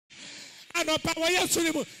anopa wo yesu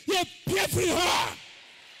ni mu ye pie free ho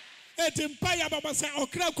etimpa ya baba say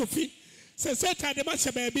okra kofi se Satan de ma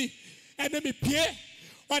hye baabi enemy pie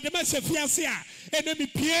or the man say fiasia enemy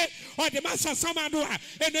pie or the man say samado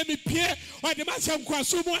enemy pie or the man say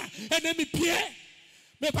kwasumu enemy pie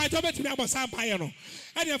me pa to betimi abosa mpaye no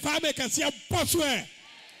and the farmer can see a boss where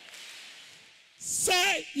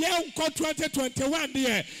say ye unko 2021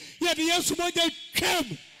 there ye the yesu moje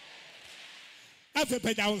twam afa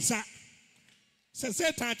peda unsa se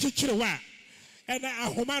Satan chichire wa and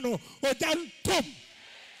ahoma no odan tom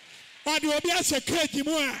or the obi ase keji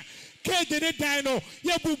mu a keji ne dan no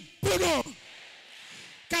ye bubuno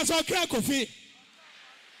kaso kra kofi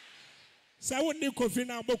sa woni kofi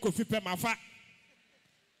na bo kofi pe mafa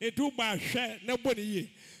edu ba hwe na boni ye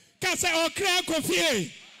kasa okra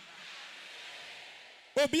kofi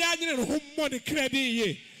obi anyere no hummo de kra bi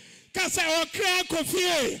ye kasa okra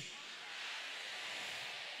kofi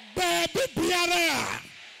ba bibiara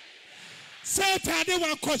Satan de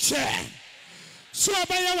wa koche so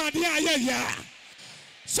ba ye wade ayaya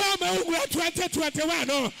so ma 2021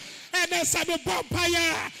 no and sabe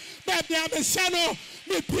bompaya baby amesano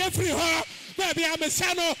me pie free ho baby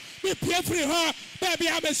amesano me pie free ho baby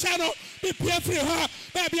amesano me pie free ho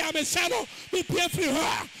baby amesano me pie free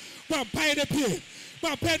ho bompaya de pie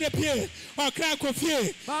okra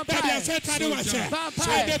kofie baby aseta de wa che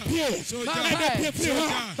de pie free ho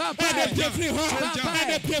de pie free ho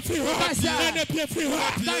de pie free ho de pie free ho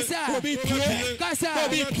obi pie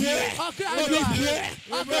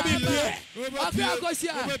okra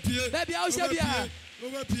kosia baby ausebia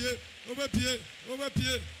over pie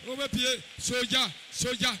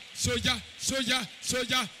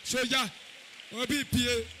soja obi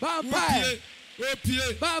pie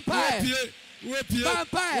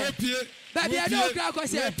baby I don't crack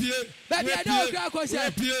us here. Baby I don't crack us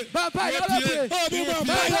here. Baby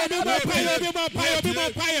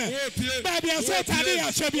I said today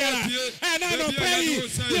I should be and I don't pay you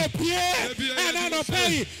pay and I don't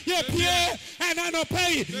pay you pay and I don't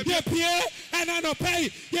pay you pay and I don't pay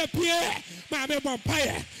you pay Mama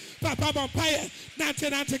Bompire Papa Bompire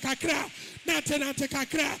Nanti kakra Nanti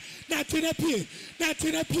kakra Nanti pie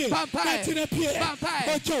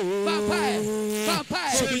Ocho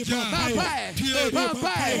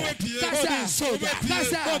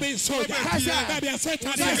Baby soja baby I said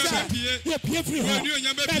you pie free ho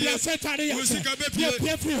baby I said you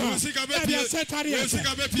pie free ho baby I said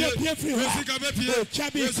you pie free ho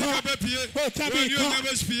Chabi soja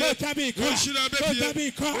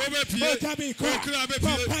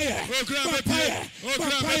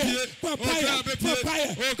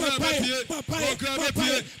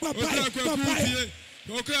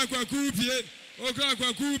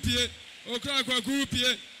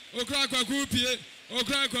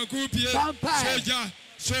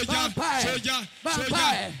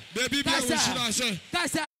baby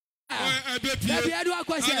be baby I do a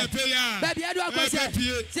question. Baby I do a question.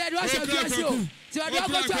 Say do a question. So I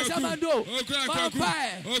don't go to Samando.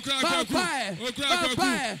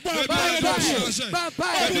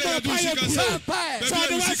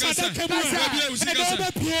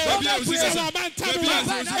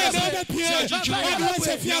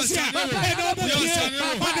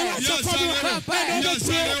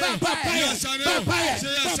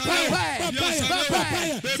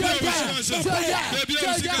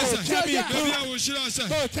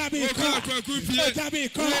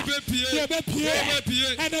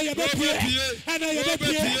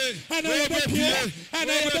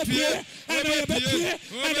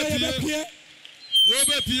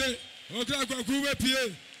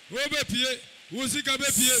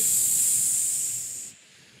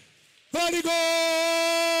 Holy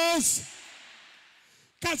Ghost.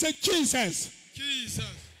 Can say Jesus.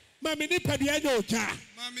 Mami ni pedua yoja.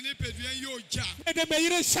 Me de me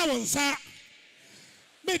yire shawonsa.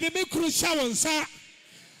 Me de me kru shawonsa.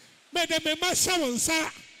 Me de me ma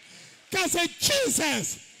shawonsa. Can say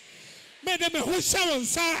Jesus. Me de me hu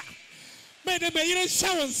shawonsa. Me de me yire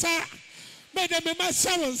shawonsa. Me de me ma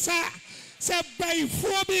shawonsa. Se bai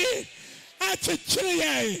fuobi a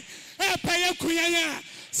chichire. E paye kuyaya.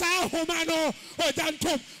 Sa homano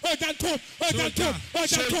ojantom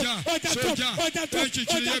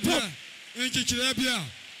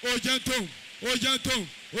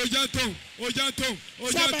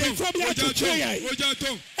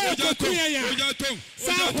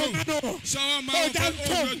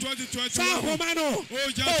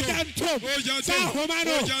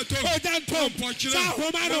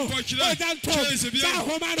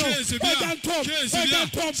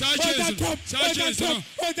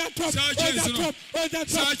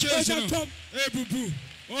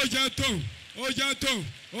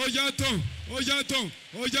Ojaton, Ojaton,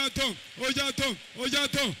 Ojaton, Ojaton,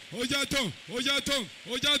 Ojaton, Ojaton, Ojaton,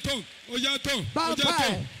 Ojaton, Ojaton,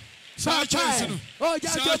 Ojaton. Sachesuno,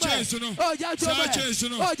 Sachesuno,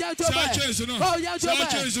 Sachesuno, Sachesuno,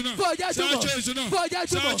 Sachesuno, Sachesuno,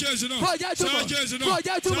 Sachesuno,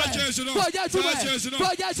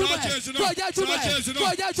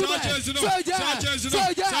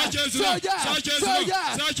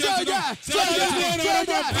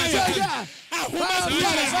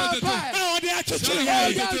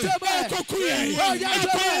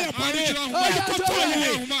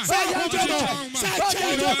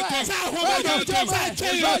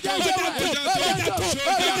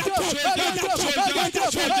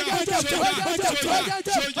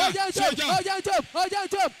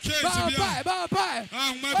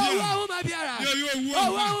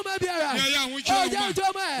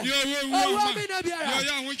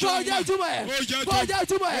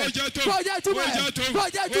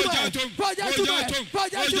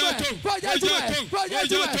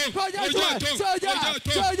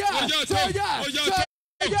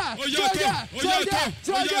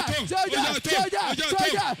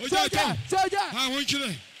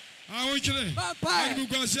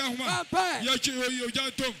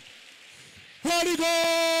 Holy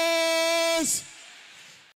Ghost.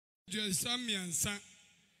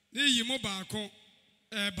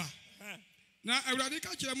 Na awurade ka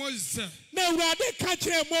kire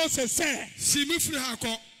Moses say simufri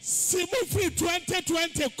hako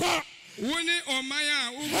 2020 ko woni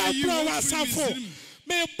omaya Hebron wasafo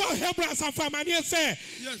me bo Hebron wasafo amani say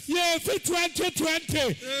ye fi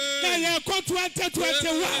 2020 na ye ko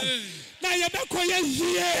 2021 na ye be ko ye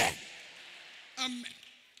yie amen.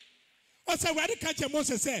 Osa wadi ka kire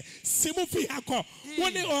Moses say simufri hako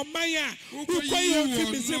woni omaya ko ye fi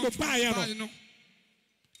Misrim ba ye no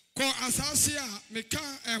ko asase a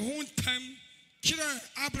meka ehun tam kire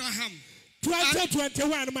Abraham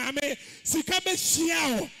 2021 mame sika be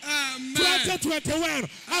hia o 2021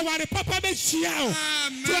 aware papa be hia o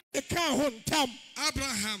to ka hon tam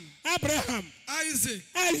Abraham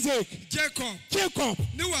Isaac Jacob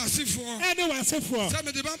ne wasifo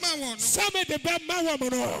some de ba ma won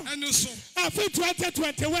no enu so afi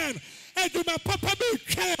 2021 eduma papa be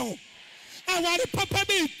twel aware papa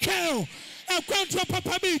be twel akwanto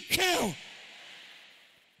papa be twel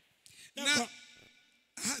na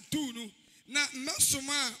tunu na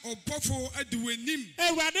masoma obofo adiwenim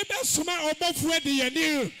ewade be soma obofo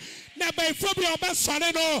adiyenim na by phobia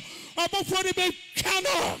obasare no obofo ni be twa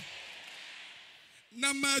no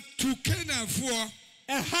na matukena fo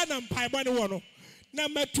ehana mpaibɔ ne wɔ no na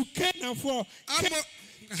matukena fo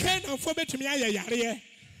kena fo betumi ayɛ yare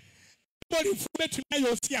body fo betumi ayɛ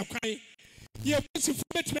osi akwan ye pusi fo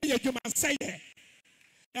betumi ayɛ dwuma sɛyɛ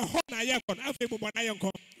ɛhɔ na ayɛ kɔ na afei bobɔ na ayɛ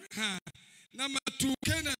nkɔ na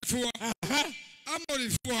matukena fo Amori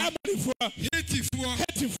for Haiti for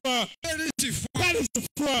Paris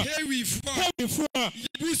for Heavy for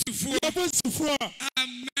Yabusu for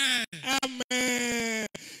Amen.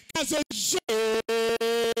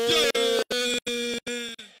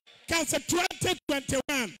 Cancer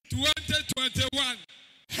 2021.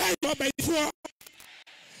 Hey, for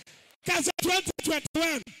Cancer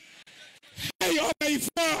 2021. Hey,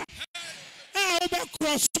 for I'll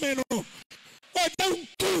cross me. Oh, don't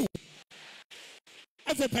do.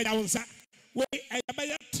 Every payonsa. Wait, I am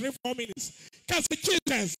 3-4 minutes. Because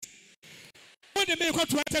Jesus, when they make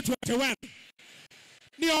 2021,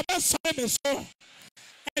 the best time is so,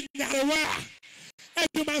 and Yarawa, and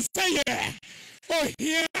you must stay here. Oh,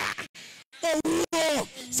 here, oh,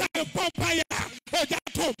 Sabe Papaya,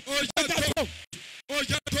 Ojatom,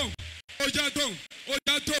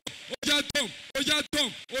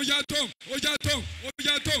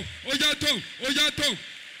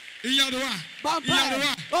 Iyarwa.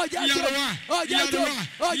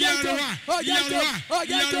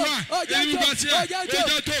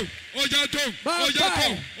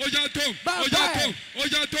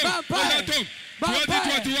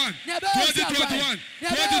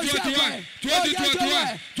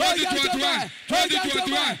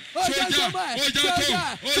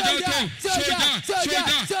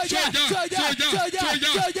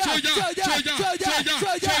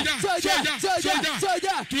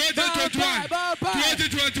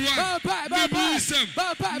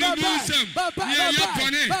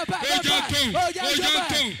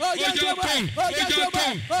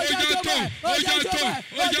 Me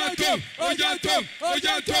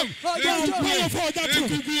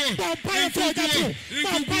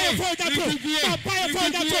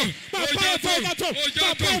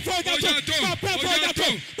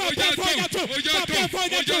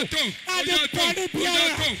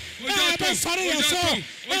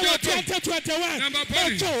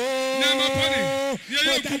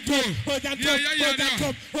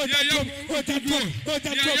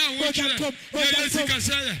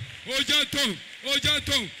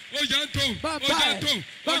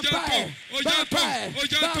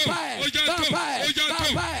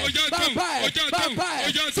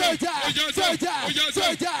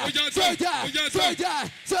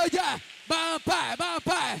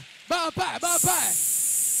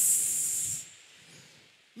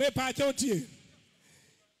pachotie.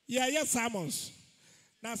 Yeah, sermons.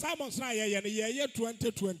 Now sermons now yeah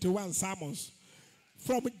 2021 sermons.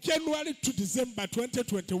 From January to December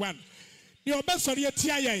 2021. Your best sorry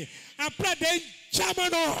tia I pray the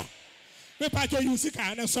chamano. Me pacho you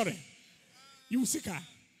sika na sorry. You sika.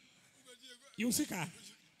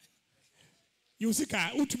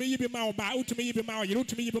 Utumi yibi ma oba, utumi yibi ma oye,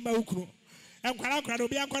 utumi yibi ma ukunu. Enkwara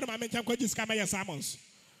obi ankwa ma mencha kwa jisika ma sermons.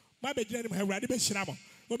 Ma be gina ni hawrade be hyira mo.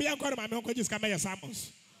 Obi ankwa ma me kwa jisika ma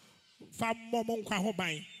sermons. Fa mo nkwa ho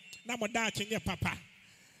ban. Na mo da akyenye papa.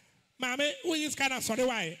 Mame, who is kind of sorry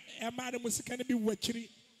why? A man must can be watching.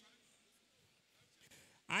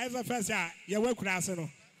 I have a first year, you work with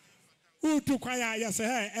who took quiet, yes,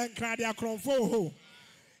 and cried a crown for who.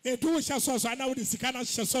 A two shall sauce, I know this kind of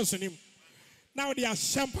sauce in him. Now they are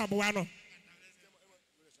shampoo.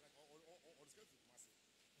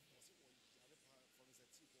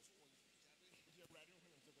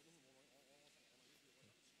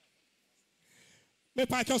 Me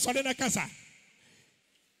pacho solena casa.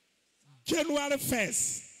 January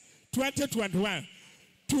 1st, 2021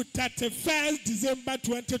 to 31st December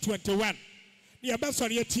 2021. Ni aba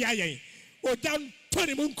sorry etia yen. O dan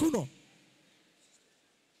Tony Munkuno.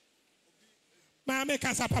 Mame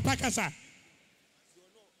kasa papa kasa.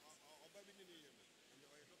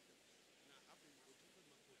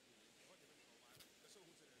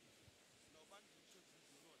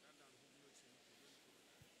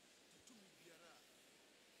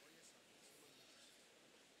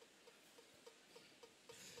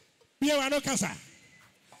 Biawano kasa.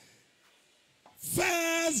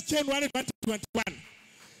 1st January 2021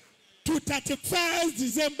 to 31st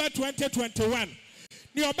December 2021.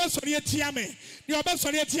 Ni oba sori etia me. Ni oba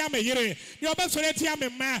sori etia me yire. Ni oba sori etia me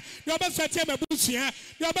ma. Ni oba sori etia me busia.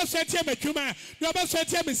 Ni oba sori etia me twuma. Ni oba sori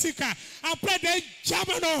etia me sika. Apre de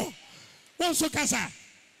jamano. Wonso kasa.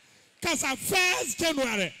 Kasa 1st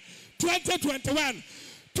January 2021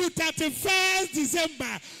 to 31st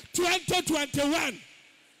December 2021.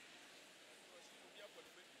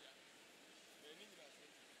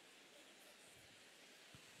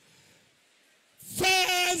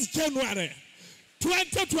 1st January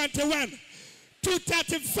 2021 to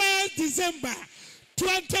 31st December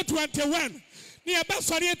 2021. Ni aba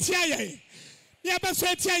sori etia ye. Ni aba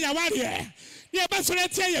sori etia ya ware. Ni aba sori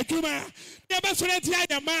etia ya kuma. Ni aba sori etia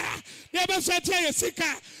ya ma. Ni aba sori etia ya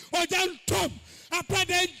sika. Ojan tom.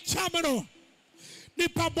 Apade chamano. Ni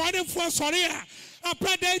pabone fo sori a.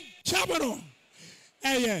 Apade chamano.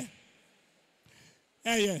 Eye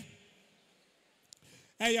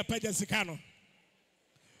peja sikano.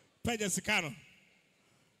 Peja sikano.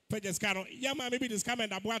 Yama maybe this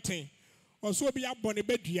comment abuaten. Oso bi abone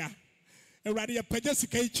bedua. Ewrade ya peja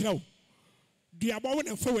sika ichiraw. Duabo won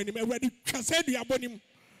enfo wanim ewrade twase duabo nim.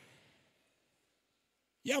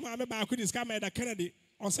 Yama me ba ku this comment da Kennedy.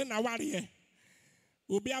 Ose na ware ye.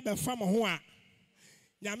 Obi abefa mo ho a.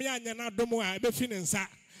 Nyame anya na dom a ebefi ne nsa.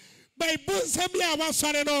 Bible nsem ya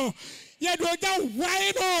wasore no. Ye do oja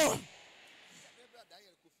why no.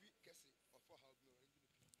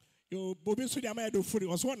 Yo, Bobby Sudiama do free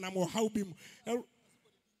was one number how be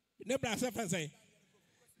Nebra say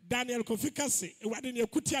Daniel Kofikasi, Wadin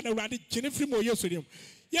Yakutia, the Radi Jennifer Moyosodium.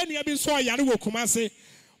 Yen you have been so Yari will come and say,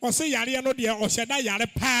 or say Yari no dear, or Shada Yara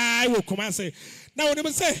Pie will come and say. Now, when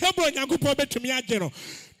they say Hebron, Yakupo to me, General.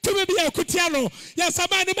 To me be a Kutiano, yes, a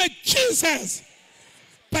man named Jesus.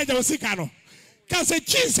 Pedro Sicano. Can say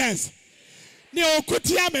Jesus. Neo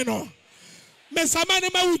Kutiameno.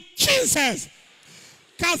 Messamani Jesus.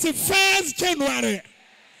 Because 1st January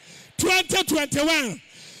 2021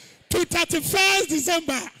 to 31st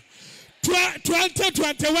December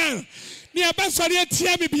 2021. Ni abasori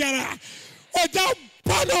etia mi biara. Oja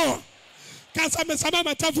bono. Kasa me sama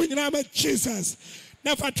matafu nyina ma Jesus.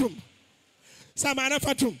 Na fatum. Sama na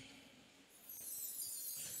fatum.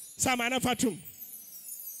 Sama na fatum.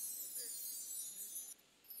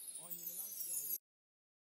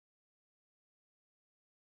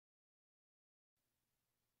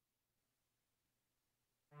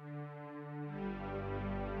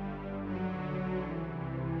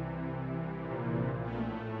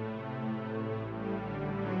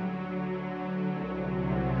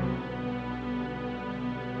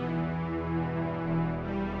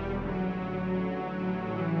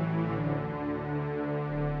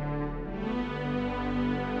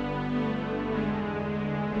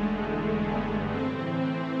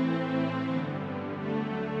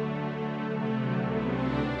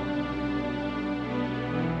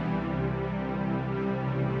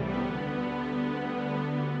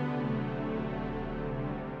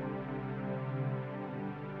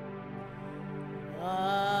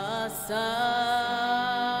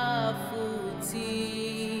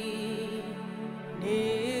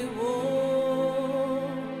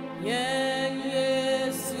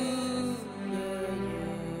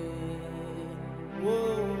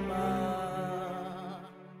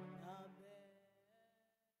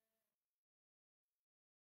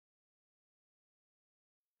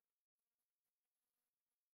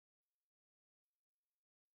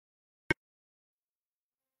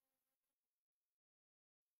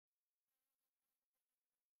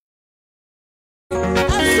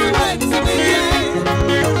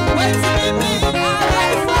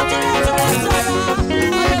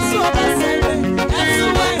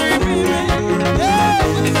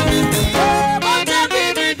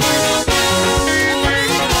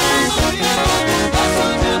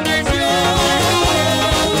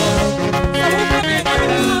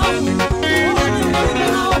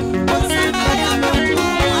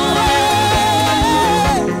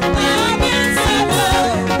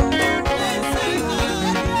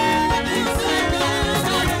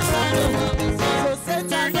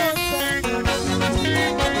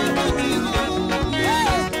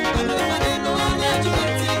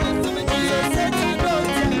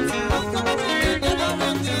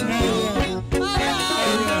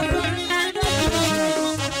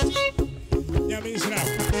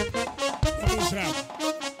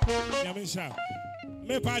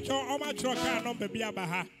 Me pacho oma troka no baby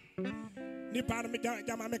abaha. Ni pa me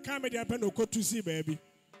jama me ka me de pe no kotu si baby.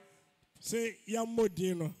 Say ya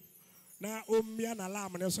modino. Na omia na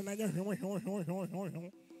lam ne so na nya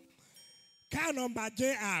hwe. Car number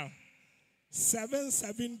JR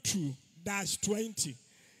 772-20.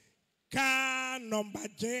 Car number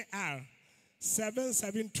JR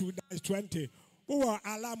 772-20. Who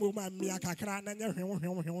alarm woman mia kakra na nya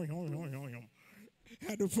hwe.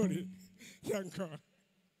 Had to put it. Yanko.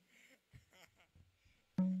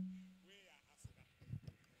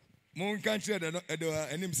 Mon country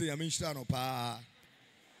and him say I'm in Shano pa.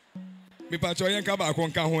 Me pacho yanka ba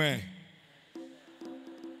konka ho e.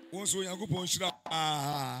 Won so yanko pon shira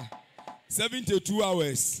 72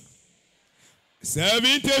 hours.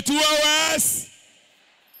 72 hours.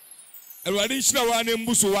 Elwadi shira wa ne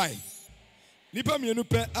mbuso wai. Nipa mienu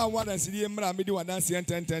pe a wada sidi mra me di wada se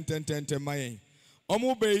 10 mayen.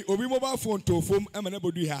 Omo be obi mobile phone to phone e mena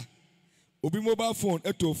bodu ha. Obi mobile phone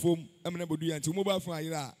e to phone e mena bodu ya nti mobile phone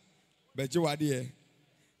ayira beje wade e.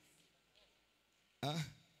 Ah.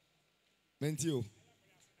 Mentio.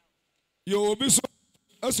 Yo obi so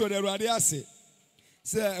aso de Awurade ase.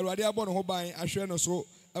 Se Awurade abo no ho ban ahwe no so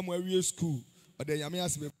amo awie school o de nyame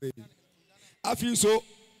ase be. Afi so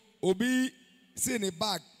obi see ne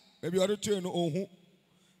bag maybe o de to no ohu.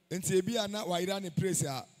 Nti ebi ana wayira ne place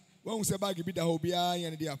a won se bag bi da ho bia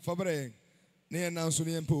yan dia fabre ne na nso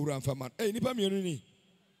ne mpa wura mfa man nipa mienu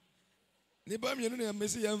ni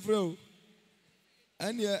mesi yan frɛ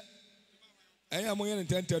ane ɛyɛ mo yɛ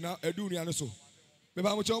ntɛntɛ na edu ni ano so me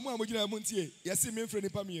ba mo kyɛ mo a mo gina mo ntie yɛse me mfrɛ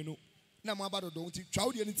nipa mienu na mo aba dodo nti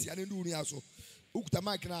twawo de ne tia ne du ni aso ukuta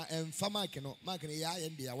mic na emfa mic no ya yɛ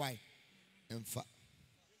ndia why emfa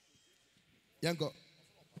yango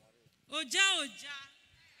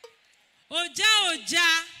Oja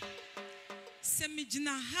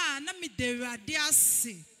semijina ha na mi de Awurade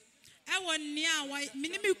ase ewo ni a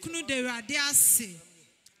minimi kunu de Awurade ase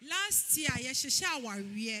last year ye hyehyɛ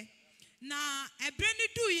awareɛ na ebre ni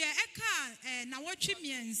du ye eka na wotwe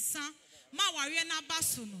miensa ma awareɛ na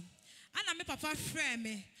baso no ana me papa frɛ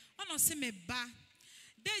me ono se me ba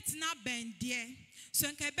date na bendie so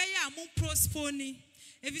nka ebe ya mu prosponi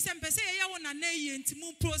efisɛ mpɛsɛ ye ya wo na na yie nti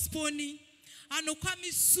mu prosponi ano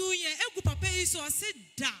kwami suye egu papa yi so ase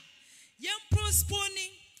da yem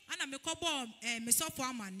prosponi ana me kobo me sofo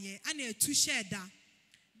amane ana etu share da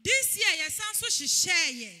this year yesan so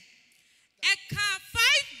hyehyɛ ye eka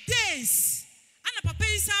 5 days ana papa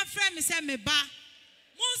yi san frɛ me sɛ me ba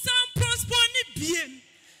monsan prosponi biem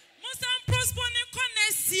monsan prosponi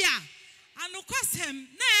konesia ano kwasem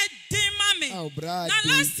na edin mame na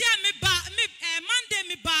last year me ba Monday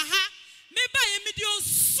me ba ha me ba ye me dio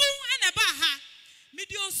su ene ba ha me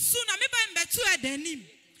dio su na me ba mbetu edanim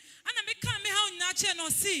ana me kan me ha onyina che no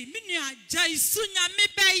si me nua jai su nya me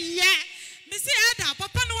ba ye me si eda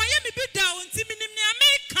papa no ye me bi da onti me nim nia me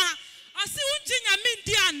ka osi unji nya me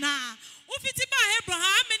ndi ana ofiti ba Hebron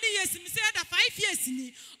how many years me si eda 5 years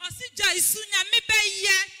ni osi jai su nya me ba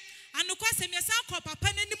ye anu kwase me san ko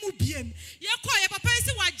papa nanimu biem ye ko ye papa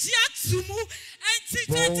si waji atumu enti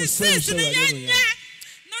 26 ni ye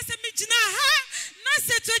no se me gina ha na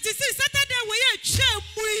se 26 Saturday we ye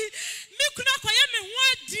twemu mi kuna ko ye me ho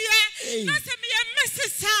adie na se me ye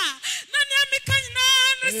mesisa na ne mi kan na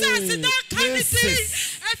no se da kan si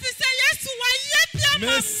efise ye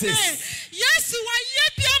Mrs. Yes, why ye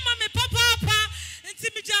be my papa? And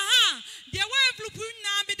Timmy Jahan, the way of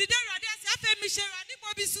Lupuna, me the Dara, I feel Michelle,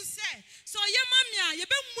 I did say. So, ye mamma, ye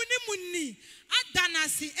be muni,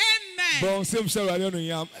 Adanasi, amen. Bon, same sir, I don't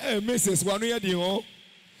know. Mrs. One year, the home.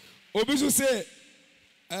 Obisu say,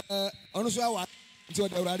 honestly, I want to the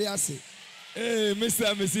Radiasi.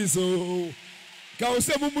 Mr. and Mrs. So, can we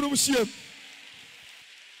say Mumurum Shim?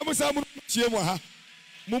 I must have Shim.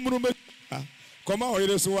 Mumurum, come out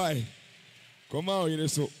here, so why? Come out here,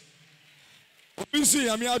 so. Obisu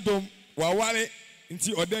Yamiadom, Wawale,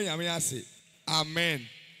 into Oden Yamiasi. Amen.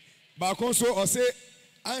 But also, I say,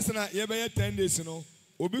 answer na yebe 10 days, you know.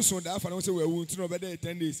 Obisu da fa no say we won't know better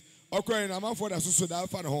 10 days. Okwa na man for da so da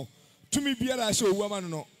fa no. To me biara show woman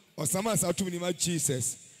no. Or someone say to me ma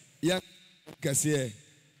Jesus. Ya kase.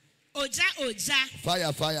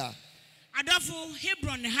 Oja. Fire. Adofo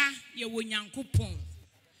Hebron ha ye wo Nyankopon.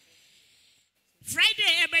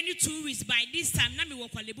 Friday ebeni 2 weeks by this time na me wo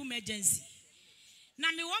kwalebu emergency.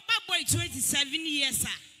 Na me wo ba boy 27 years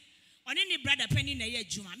ah. Oni ni brother penny na ye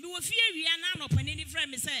adwuma. Me wo fie wi na no penny ni frɛ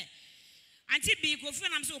me sɛ anti bi kofi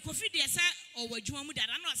na me sɛ kofi de sɛ o wadwuma mu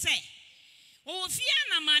dada no sɛ o fie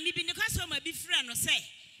na ma mi bi ne kaso ma bi frɛ no sɛ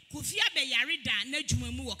kofi abɛyare da na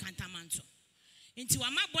adwuma mu wɔ Kantamanto. Enti wa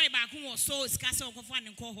ma boy ba ko wɔ so sika sɛ okofa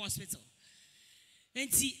ne nkɔ hospital.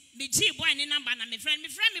 Enti me gi boy ne number na me frɛ me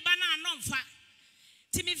ba na anomfa.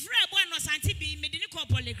 Ti me frɛ boy no santi bi me de ne kɔ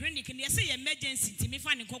polyclinic ne sɛ emergency ti me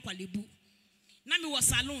fa ne nkɔ kwalebu. Na me was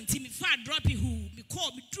salon ti me fa drop who me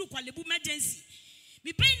call me true kwalebu emergency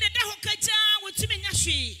me pain the da hokaja wo ti me nya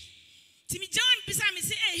hwe ti me John bisa me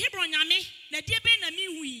say Hebron nyame na die be na me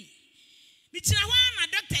hui me kira ho na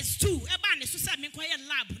doctors too e ba ne so say me koye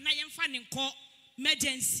lab na ye mfa ne nko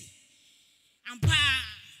emergency ampa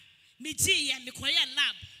me ji ya me koye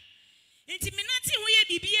lab enti me na ti ho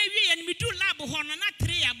ye bibia wie ye me do lab ho no na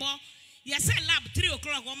 3 abo ye say lab 3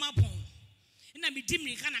 o'clock o ma pon na me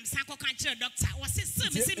dimri kana me san koka kire doctor wo se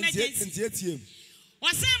me emergency wo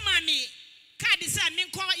se mami card say me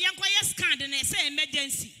nko ye scan de na say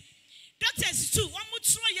emergency doctors too wo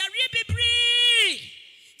mutro yare bebre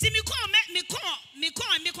ti me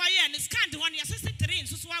call ye na scan de one ye say 3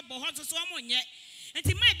 so abo ho so wo monye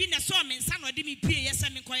enti mai bi na so me nsa no de me pie ye say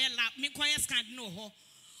me nko ye lab me nko ye scan no ho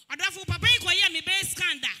odafo papa yi ko ye me be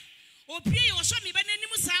scan da o pie wo show me be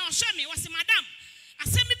nanim sa o show me wo se madam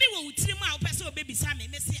asemi bi wo wutiri mu a wo pese o baby sa me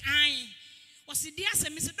say an wo se dia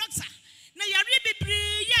asemi se doctor na yare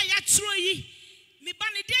bebre ya tro yi me ba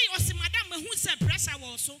ne dey wo se madam mehu se pressure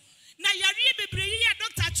wo so na yare bebre ya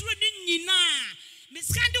doctor tro ni nyina me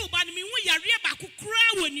scan de wo ba ne me hu yare ba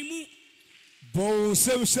kokura wo ni mu bo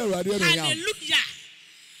sem radio no yam hallelujah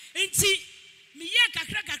enti me ya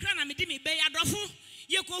kakra na me di me be ya dofo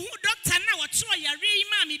ye ko hu doctor na wo tro yare yi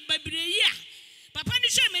ma me bebre ya papa ni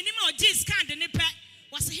hwe me ni ma o G scan de ne pe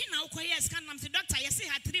was he now quiet scan nam the doctor yes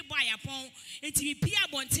had 3 boy upon it be pia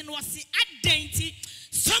bontin was adenti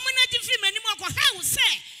so many different many more how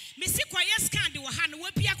say me see quiet scan the han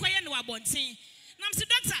we pia quiet no bontin nam the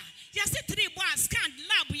doctor yes 3 boy scan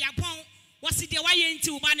lab ya pon was the why enti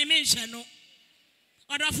uba ne mention no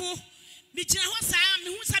odafo me kira ho sa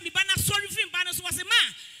me hu sa me ba na sorry film ba no so was ma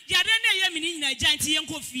ya de na ye me ni nyina giant ye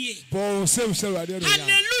nkofie bo sem radio no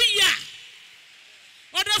hallelujah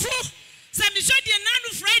odafo say me show the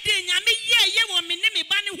nanu Friday nyame ye wo me ne me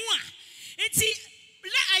ba ne ho a enti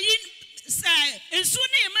la ayi ensu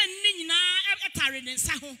ne ma ne nyina etare ne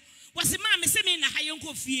nsa ho wose ma me se me na haye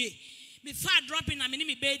nko fie me fa dropping na me ne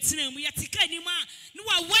me be tina mu ye tika ni ma no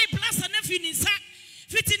wa white plus na fi ni nsa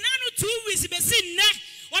fiti nanu 2 weeks be si ne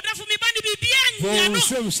odafo me ba ne bibia nya no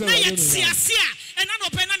na ye tiase a ena no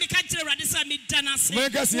pe na me ka kire rade sa me dana se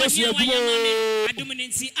adum ne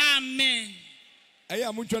nti amen. I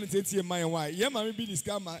am trying to tell my wife. Yeah, mammy be this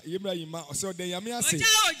camera. Yema, so the Yamia say,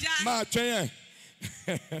 Ma train.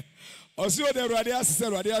 Also, the Radias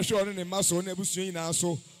said, Radia showing in the muscle, never swing now.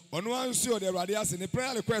 So, on one show the Radias in the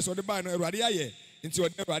prayer request or the banner Radia into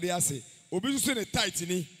the Radias. Obviously, the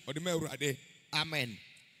tightly or the Mel Rade. Amen.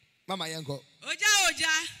 Mama Yanko. Oja.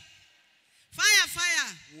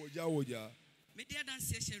 Fire. Oja. Me dear dance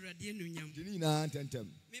session Radian Nunyam. Janina Tentem.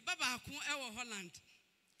 Me Baba Kun Ewa Holland.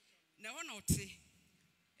 No one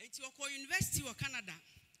it's your university or Canada.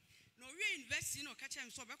 No, we invest in or catch him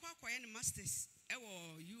so back acquire masters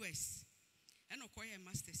or US. And acquire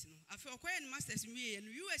masters. No, I feel acquire masters in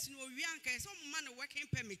US. No, we are some man working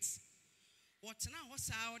permits. What now was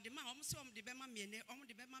our demand almost on the Bema me on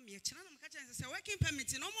the Bema me. Channel catch and say working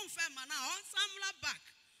permits in almost fair man on some back.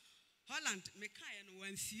 Holland, Mekai and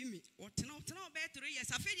when see me. What now bear 3 years.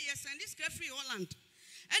 I feel yes, and this free Holland.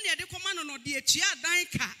 And the command on the chia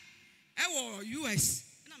danka. US.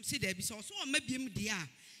 And I'm saying there be so maybe him dear.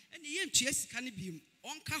 And the MTS can be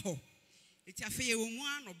on Caho. It's a fair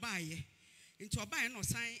one or buy into a buy no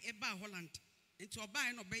sign about Holland. Into a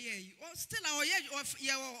buy no bay. Or still our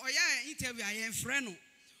interview, I am Freno.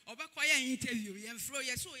 Or back interview, young fro,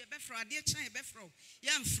 yes, so your befro, dear China befro,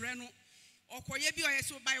 young Freno. Or Koyebi,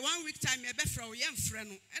 so by 1 week time, your befro, young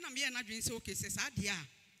Freno. And I'm here not doing so cases, dear.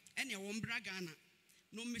 And your own bragana.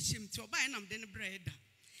 No machine to buy and I'm then bread.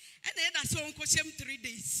 And then I saw Uncle Shem 3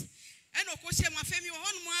 days. And of course, my family, 1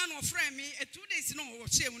 man or friend me, 2 days no, or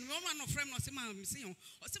shame, 1 man or friend or some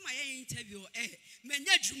or some interview,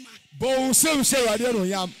 Menajuma. Bo, so say, I don't know,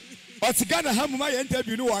 Yam. What's Ghana, how my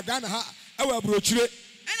interview, no, I Ghana, I will broach it.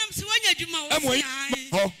 And I'm so I'm waiting.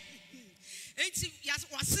 Yes,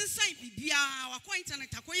 was since Bibia, our point and a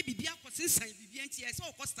Takoy Bibia, since I began to so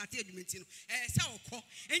started meeting, so call,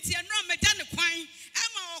 and see, I'm not Madame Quine,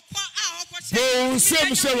 I'm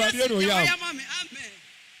some say, I don't know, Yam. Amen.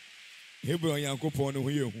 Hebron, Yanko, Pon, who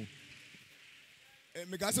you.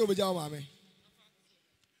 Megaso, Mammy.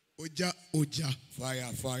 Oja,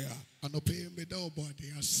 fire. And no pay me down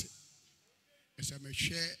body as I may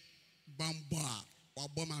share Bamba or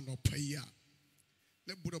Bomber no pay.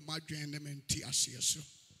 Ne budo madwen ne menti ase so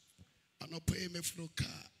ano pay me flo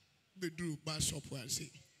car bedru bus up ase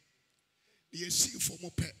ye see for mo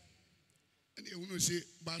pe and you know say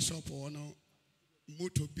bus up no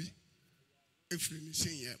moto bi efri ni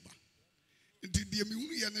sen ye ba ndi de me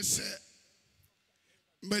hunu ye ne se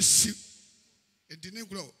masi edi ne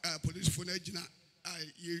gro police phone agina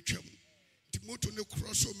ye twam di moto ne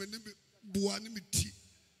cross o me ne bua ne meti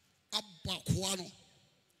abakoa no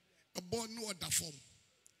abo no oda form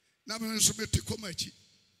na me nso me te komachi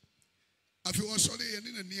afi wo sole ye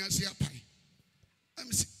ne nani ase apai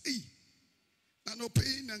am say na no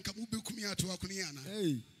pay na nka mu bekumi ato akoni ana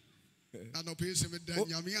na no pay se me da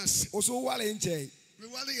nyame ase o so wale nche me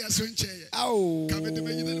wale ya so nche aw ka me de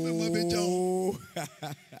me nyine me ma beja o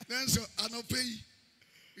nanso ano pay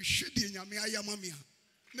hwede nyame ayama me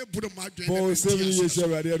ne budo ma adwen bo se me ye se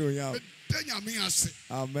radio no ya da nyame ase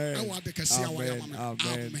amen awade kase awayama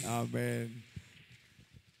me amen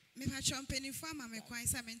me pa chompeni for ma me kwan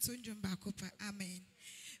sa me ntonjum ba kopa amen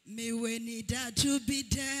me weni da to be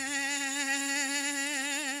there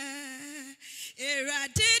era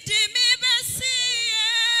did me besi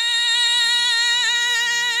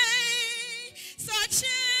such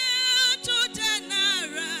to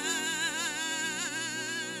denara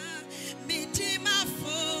me tima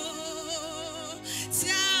fo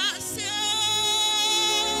siasio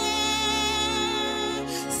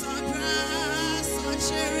sabra so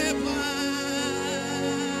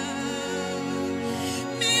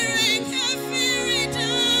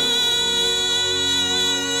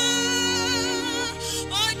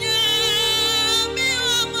Oh, yeah.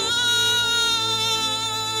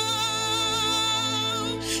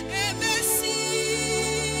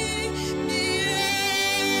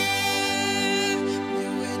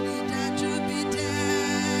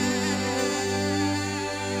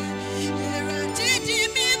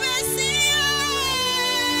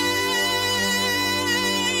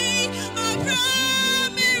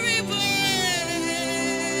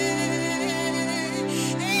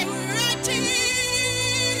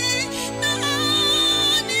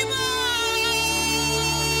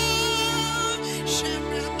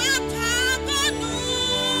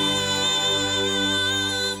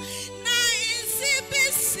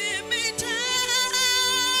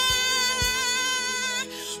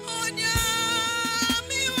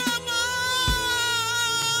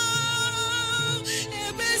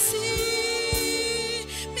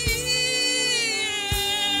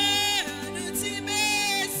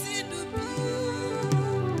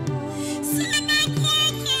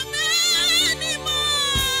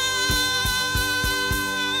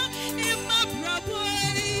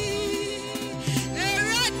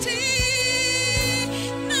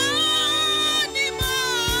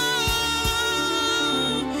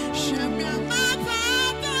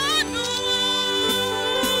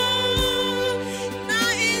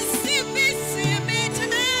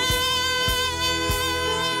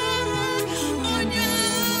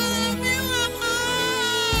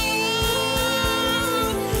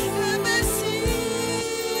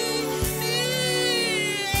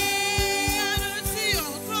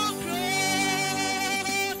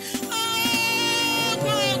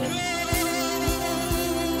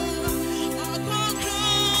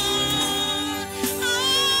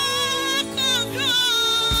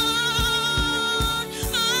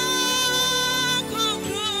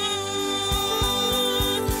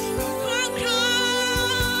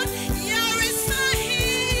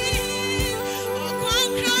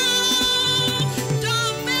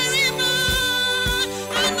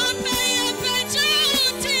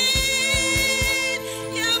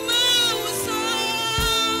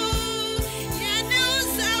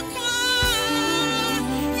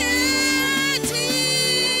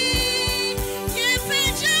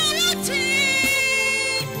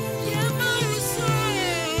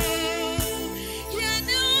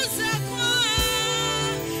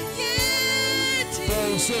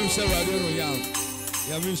 radio no yam.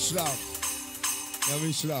 Yamin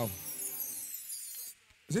shroud.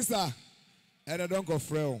 Sister, and I don't go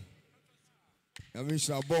frail. Yamin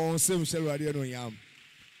shroud. Bon, same shell radio no yam.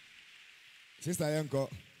 Sister Yanko.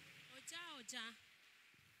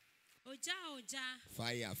 Oja.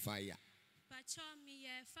 Fire. Pacho me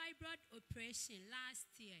fibroid operation last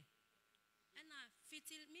year. And I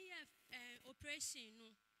fitil me operation no.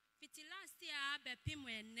 Fitil last year I be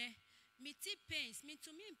pimwene. Me ti pains, me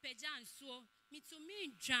to me impejan so, me to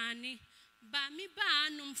me journey. Ba me ba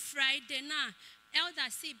anum Friday na. Elder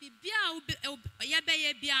say bibia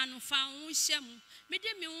yabeye bia no fa wo hyemu. Me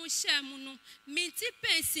de me wo hyemu no. Me ti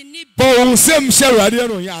pains ni bon same shell radio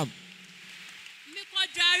no yam.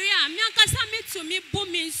 Odraria, me ankasa me to me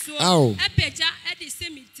booming so. Epeja e de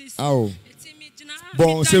semiti so. Eti me gina.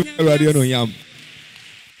 Bon same radio no yam.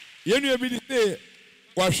 Yenu ebi dey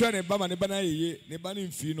wahwe ne ba ma ne ba na yeye, ne ba ne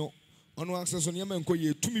mfi no. Ono access on yam enko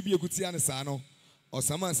ye tumi bi ekuti ane sa no.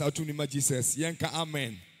 Osama sa tu ni ma Jesus. Yenka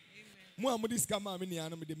amen. Mu amudi ska ma me nia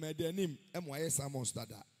no me de mede anim e mo aye Simon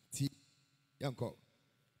stada. Ti yanko.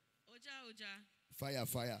 Oja.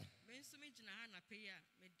 Fire. Me nso me gina ha na pe ya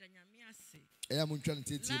me danyame ase. Eya mu ntwa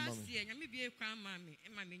ntete mama. Last year nyame bie kwa mama e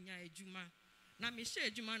ma me nya adwuma. Na me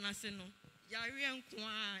hye adwuma na se no. Yare enko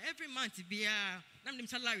a every month bia na me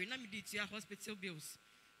salary na me dey to hospital bills.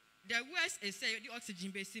 The worst is say the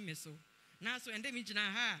oxygen be see me so. Na so ende me gina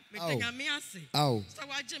ha me danyame ase. So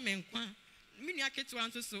waje me nkwa. Me nua ketu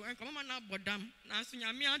anso so enko mama na bodam na so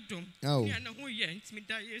nyame adom. Me na ho ye ntimi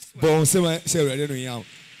da Yesu. Bon se ma se ready no yaw.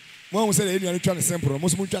 Mo hu se dey nua twa ne sempro, mo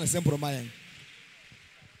so mo twa ne sempro mayen.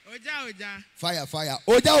 Oja. Fire.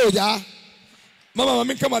 Oja. Mama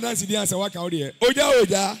me come dance di answer waka ode.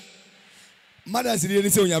 Oja. Mother si dey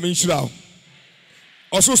say onyame nhyira o.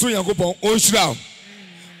 Ososo Yakobon o nhyira o.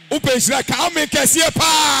 Upe nhyira ka ame kese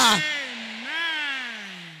pa.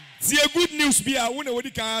 See good news be a wo na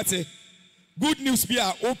wodi kan ate. Good news be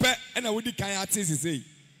a ope na wodi kan ate say.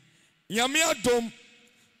 Nyame adom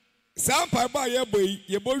sampa ba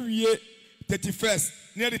ye bo wie 31st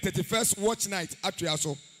near the 31st watch night atria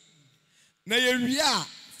so. Na ye wia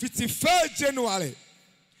 51st January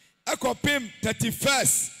ekopim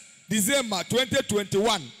 31st December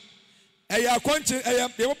 2021 eya konche eya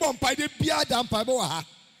ye bo mpa de bia da mpa bo ha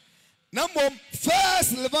na mom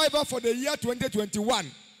first revival for the year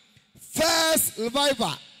 2021 first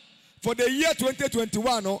revival for the year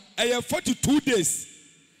 2021 no eya 42 days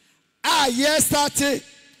yes started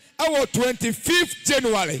our 25th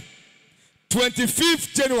January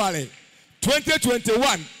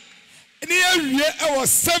 2021 it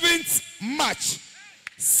was 7th March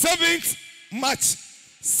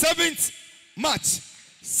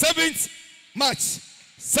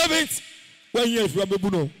when you from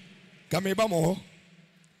Buno Kameba mo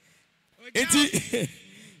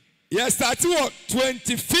yes started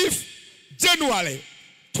 25th January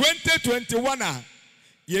 2021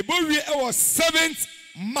 it was 7th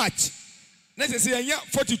March let's say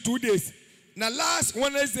 42 days now last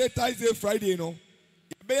Wednesday Thursday Friday no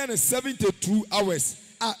be 72 hours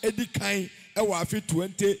edi kan e wa fi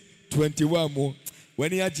 2021 mo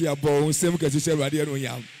when ya ji abo same ka se radio no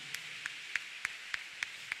yam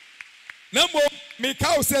na mo me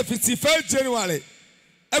ka o se 51st January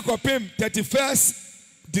e ko pem 31st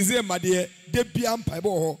December de bia mpa bo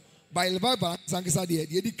ho by revival sankisa de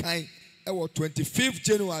edi kan e wo 25th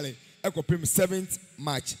January e ko pem 7th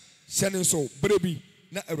March shenin so brebi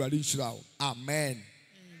na awurade nhyira wo amen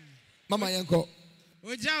mama yanko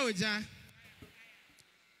Oja.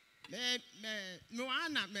 Me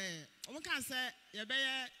wana me. O can say you be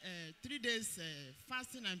 3 days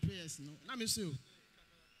fasting and prayers no. Na me so.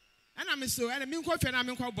 Ana me so, ana me nko fe na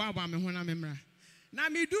me nko boa me ho na me mra. Na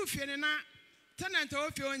me du fe ne na tenant o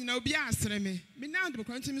fe onyina obi asere me. Me na do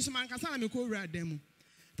ko ntimi so man kasa na me ko wura dem.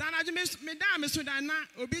 Ta na je me da me so da na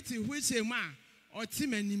obi ti huiche mu a o ti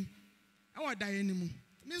manim. E wo da ye nimu.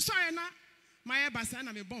 Me so ye na my basa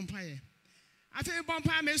na me bompa ye. I feel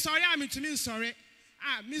bompa me sorry I'm to me sorry.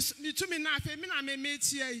 Me to me na fe me na me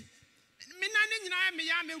tie. Me na ni nyina me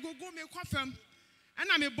ya me gogo me kwafam.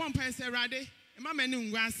 Ana me bompa se rade. Mama ni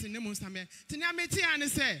ngwase ne mo same. Tinya me tie ane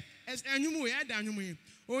se enwumu ye da nwumu yi.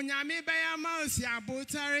 Onyame be ya ma osi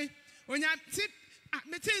abotare. Onya ti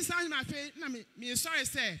me tin san na fe na me sorry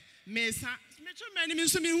se me sa. Me to me ni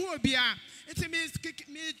so me hu obi a. Eti me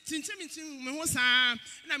tinche me me ho sa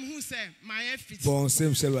na me hu se my fit. Bon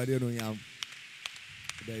same shall rade no yam.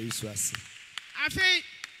 There is was. I think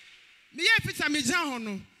me ye pita me jan ho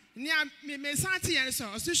no. Ni me santi yen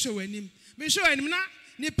so so show anim. Me show anim na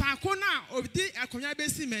ni pa ko na obdi akonya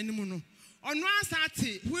besi manim no. Ono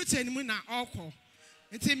asate wheelchair anim na okọ.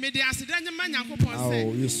 It's media accident, man.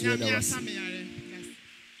 Oh, you swear that was.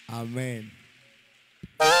 Amen.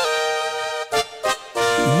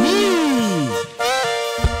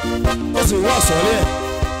 It's a was on here.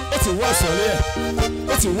 It's a was on here.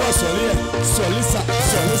 It's a was on here. Solisa.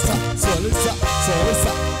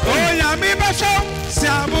 Oh, yeah, me basho,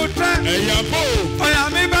 Siabutra. Oh, yeah,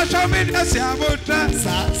 me basho, me Siabutra.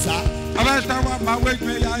 Sa. Abashawa, my wake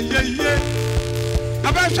me, yeah.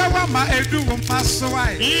 Abashawa, my edu, my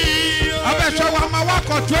swai. Abashawa, my walk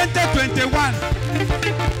 2021.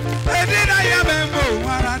 And then I am a move,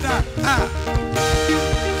 Marada.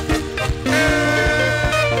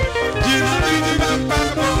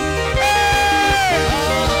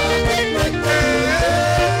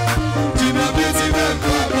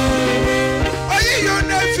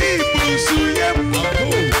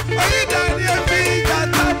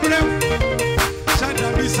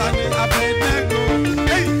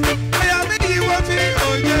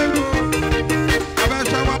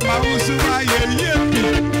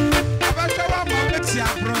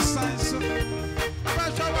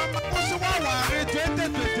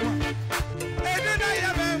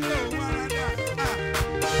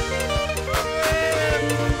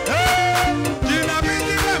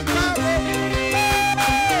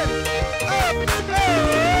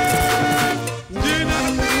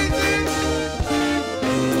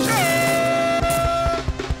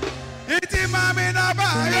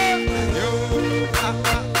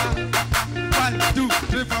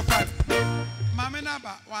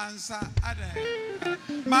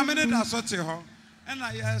 Mamma da sote ho and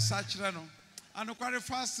I yes such no and quite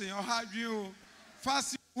fasting or have you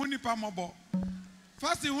fasting hunipa mobo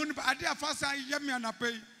fasting hunipa adia fast yemi and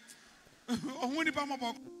pay hunipa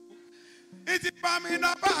mobo it is mamma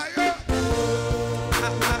na ba yo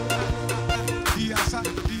diasa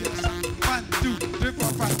 1 2 3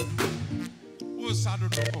 4 5 who sado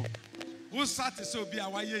to who sat so be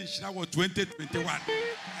our year in 2021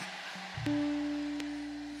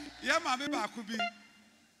 yeah mamma ba ku bi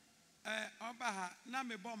Obaha na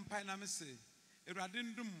me bom pai na me se Ewurade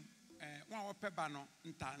ndum wa wo peba no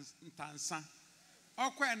ntansa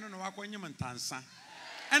okwa eno no wakonyem ntansa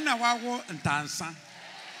ena wawo ntansa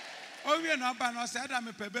owie no aba no se ada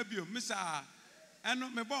me peba bio me sa eno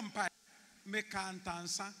me bom pai me ka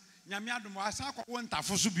ntansa nyame adom asa akwo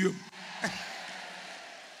ntafo so bio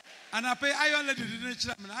ana pe ayo lady didn't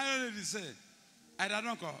chira me ayo lady say I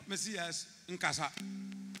don't call me see yes nkasa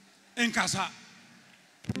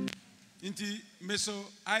Inti meso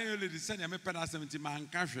ayo lady send me pena 70 man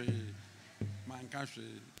kahwe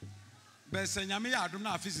be se nyame ya adom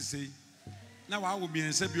na afisi sei na wa wo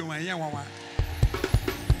biensa bi o anye wawa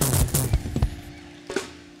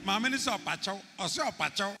mama ni so pacho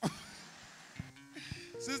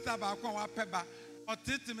sister ba kwa wa peba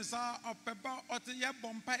otete me sa opeba ote ye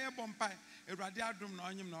bompa Ewurade adom na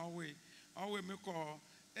onyem na owe me ko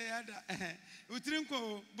ada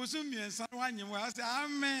utrinko busum miensa wa anyem wa say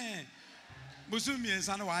amen busum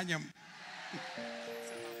miensa na wa anyem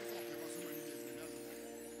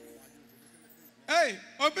hey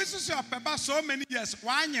obisu so opeba so many years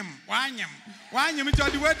wa anyem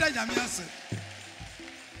to the weather nyame ase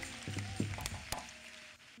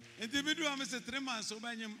individual am say 3 months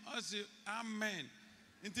obanyem o say amen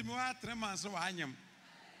inti me wa 3 months wa anyem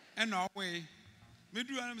and owe me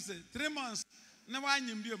do am say 3 months na wa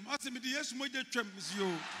anyem biom o say me di Yesu moje twam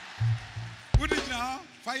yo wudi na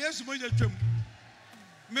fa Yesu moje twam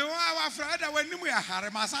me wa frada wanimu ya hare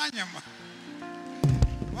masanyem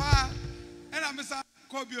wa ena me sa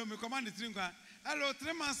ko biom me command the trim kwa hello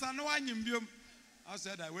 3 months na wa anyem biom I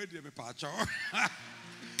said I wait me pacho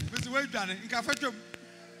me say wait dane nka fa twam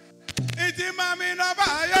iti mami no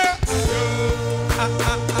ba yo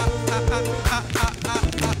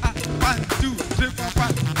 1 2 3 4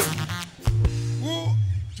 5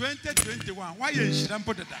 2021 why you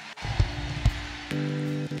shirampo dada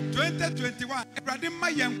 2021 Ewurade ma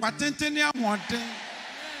yen kwatentene amoden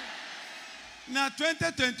na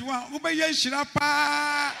 2021 ube yen shira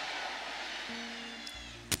pa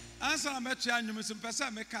ansa na metu anyum sim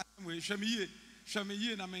pesa meka we hwame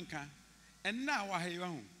yie na menka enna wa hayi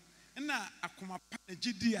ho na akoma pa na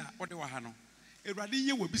gidi a ode wa ha no Ewurade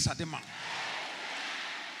ye wo bisade ma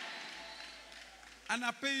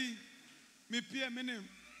anapei me pie me ne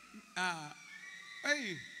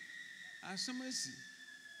asomasi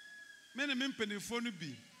me ne mpenefo no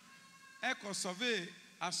bi eko survey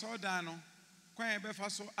asodan no kwan be fa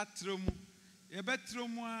so atremu ye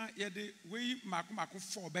betremu a ye de we makoma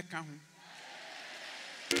 4 beka ho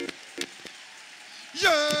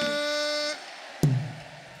yeah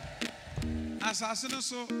asase no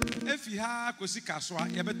so efi ha kosi kasoa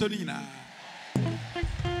ye beto ni nyina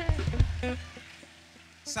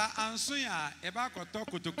Sa Ansuya, Ebako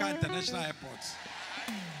Toko to International Airport.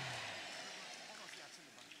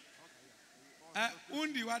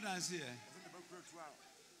 Undi what dance here?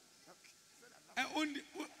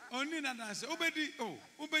 Only na dance.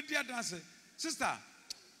 Obedi dance. Sister,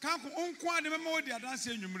 can't unquan the memory dance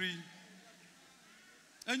in Yumri.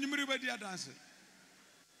 And Yumri bedi dance.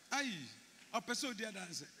 Aye, a person dear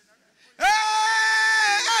dance.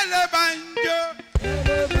 Hey, banjo.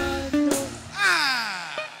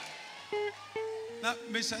 Ah. Now,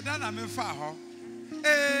 Miss Adana, I'm in Faho.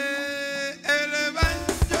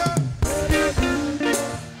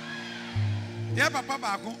 Yeah, Papa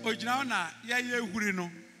Bako, Ojana, ya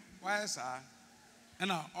Hurino. Why, sir?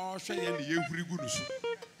 And I'll show you the Yuri Gurus.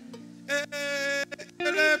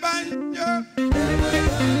 Banjo.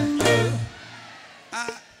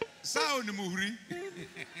 Ah, sound Muri.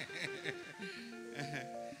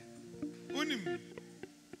 Unim.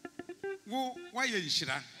 Why you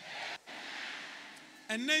shira?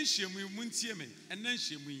 And then she will muntieme, and then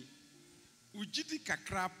she will. Ujidi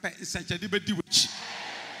kakra pe sanchadi bedi wich.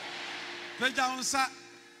 Veja onsa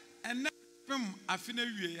and then afine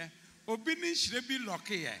wiye. Obini shrebi loke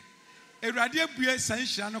ye. Eradi abue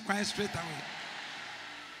sanshira no kwan straight away.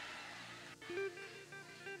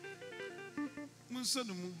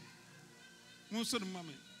 Munsonu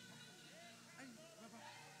mame.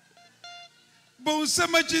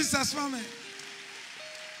 Bonsema Jesus mame.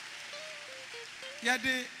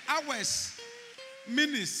 Yade hours,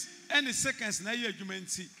 minutes, any seconds na ye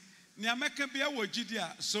adwumanti. Ni ameka bia wo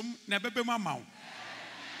gidia som na bebe mama wo.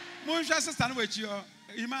 Mo hwa sister no wachi o.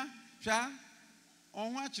 Ima hwa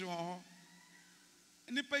on ho akire ho.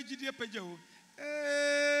 Ni pa gidia pagya wo.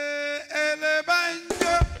 Ele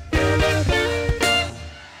banjo.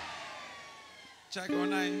 Check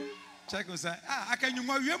on I. Check on say. Ah,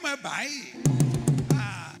 akanyumwa wiema bai.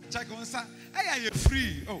 Ah, check on say. Aya you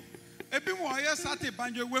free. Oh. Ebi mo aye sate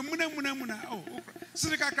banjo we muna oh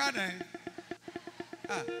sirika kra dan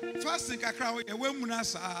ah fasting kakra we muna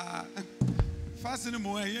sa fasting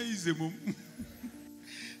mo aye ize mum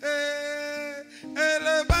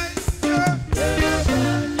ele banjo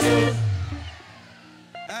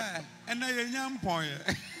ena ye nyampon ye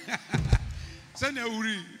se na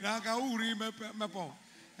uri na ka uri mepon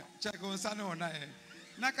check on sa no na ye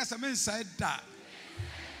na ka se men side da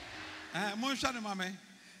mo hwa ne mame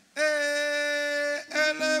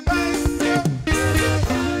ele banjo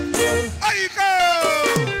ayiko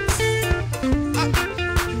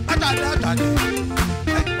atade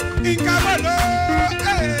inkabalo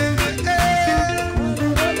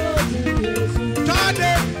tade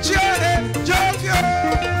chiore jofio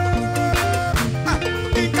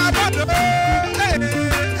inkabalo atade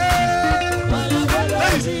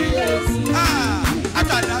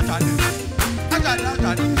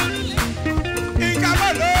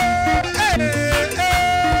inkabalo.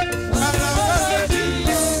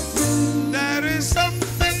 There is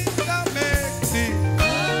something that makes me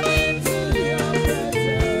come into your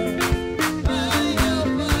presence.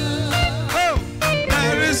 Oh,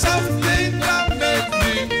 there is something that makes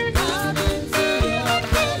me come into your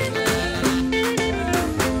presence.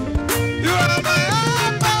 You are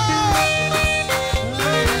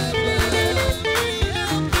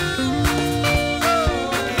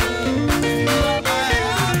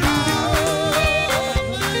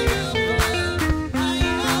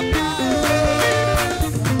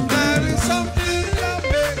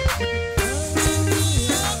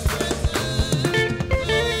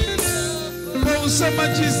my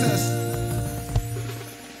Jesus.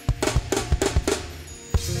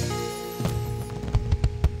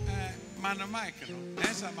 Man, Mike,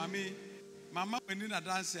 answer, Mammy. Mamma, when you are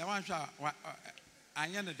dancing, I want to I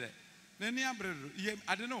ended it. Then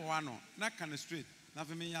I don't know one, not kind of street.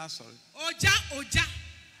 Nothing me, sorry. Oja.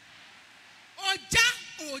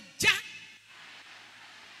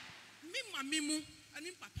 Me, Mammy, and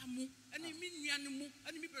in Papa Moo, and in me, and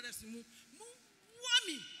me, brothers, Moo,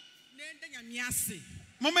 Wami.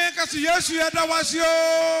 Mama yakasi Yesu ya dawasio.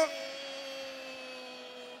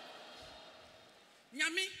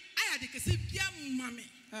 Nyami aya de kese bia mame.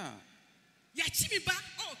 Ya chimi ba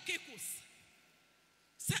o kekos.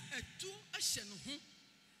 Sa etu ahye no ho.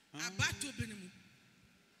 Abato benemu.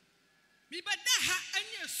 Mi bada ha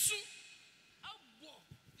anya su. Abo.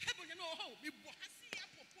 Hebo nya no ho, mi bo hasi ya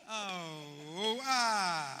popo. Oh,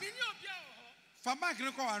 ah. Mi ni obia ho. Fama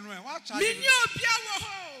kire ko anu e, wa cha. Mi ni obia wo ho.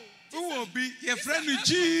 Who will be your friend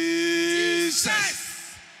Jesus?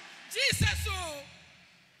 Jesus, oh.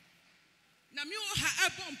 Na mi o ha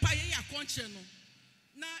ebon pa ye ya konche no.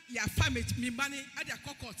 Na ya family mi bani at their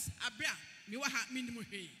cocots. Abra mi wa ha minimum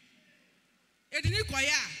he. Edini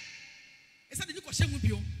koya. Esa de ni ko shemu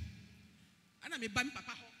bio. Ana me ba mi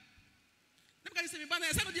papa ho. Na me ka se me ba na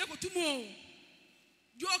esa no de ko tumo.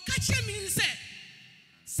 Do ka che mi se.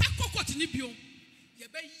 Sakokot ni bio. Ye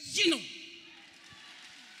be yi no.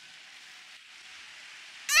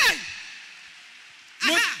 Hey!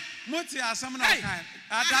 Moti asam na kan.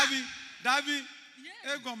 Davi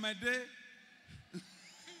egomede.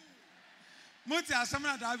 Moti asam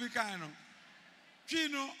na Davi kan no. Twi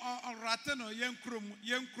no orate no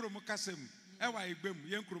yenkrom kasem. Ewa egbem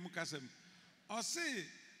yenkrom kasem. O se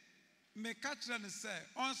me ka kire ne se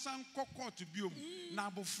onsan kokot biom na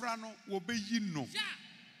abofra no wo be yi no.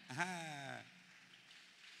 I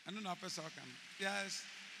don't know person can. Yes.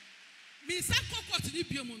 Me san kokot ni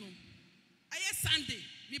biom no. Aye Sunday,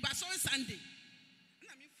 me ba so Sunday.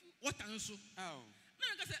 Na me fu water nso. Oh. Na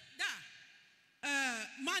me ka say da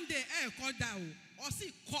Monday call da o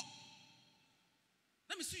si ko.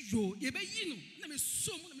 Na me si yo, ye be yi no. Na me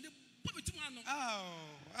so mu na me de pop it mu ano.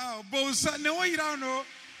 Oh, bosa ne wo yira no.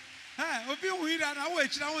 Obi wo yira na wo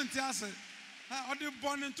ekira wo nti ase. O de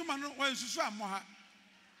bon ntuma no wo nsusu amo ha.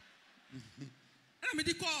 Na me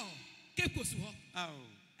di call Cape so ho. Oh.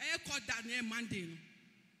 Call da na Monday no.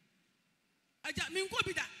 Aja me nko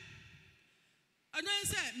bi da. Ano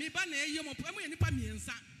say me ba na eyem opo me nipa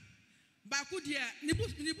miensa. Ba ku de ni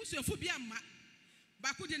busuafo bi amma.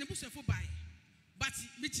 Ba ku de ni busuafo bai. But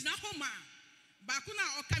me tina ho ma. Ba ku na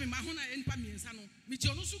o ka me ma ho na nipa miensa no. Me ti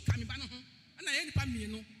ono su ka me ba no ho. Na ye nipa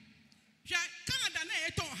mienu. Hwe Canada na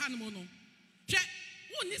e to ha no no. Hwe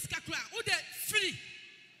wo ni ska kra wo de free.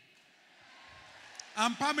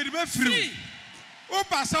 Ampa me de be free. O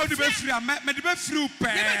passa o de be free me de be free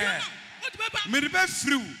pe. Me de be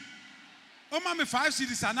free. O ma me 5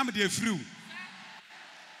 cities ana me de free.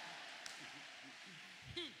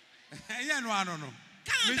 Yeah no.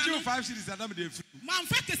 Me do 5 cities ana me de free. Man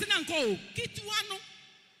fa kese na nko kitu ano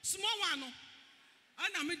small one no.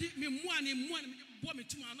 Ana me di me mu ani me bo me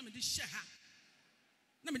tuma ana me di she ha.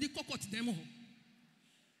 Na me di kokot dem ho.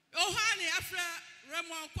 O ha ne afra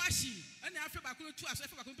Remo kwashi ana afra ba ko tu aso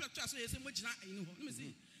afra ba ko tu aso yese mo gina ayi no ho. Na me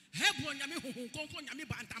say Hebron nyame honhon konkon nyame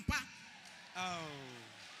bantampa. Oh.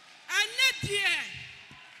 Ane die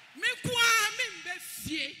me kwa me mbe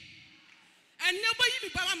fie. Ane bo yi mi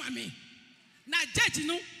ba mama me. Na judge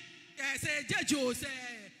no say judge o say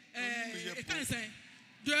e kan say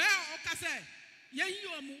do o ka say yen yi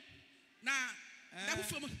omu na da bu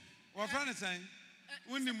fo mo. What friend saying?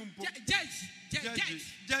 Woni mumpo. Judge.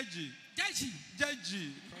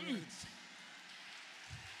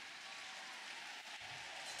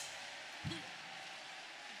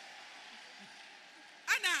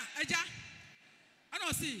 Eja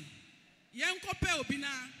ana si yen ko pe obi na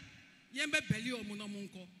yen be beli omu no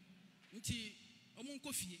munko nti omu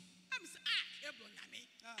nko fie am say ebro nyame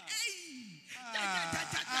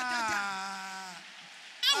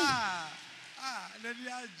na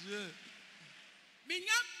dia je me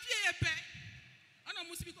nya fie pe ana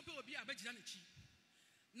mu si bi ko pe obi a be gina na chi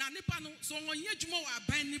na nipa no so onye dwuma wa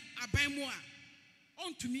aban mu a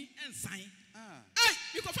ontumi ensan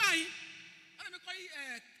mi ko fa yi me call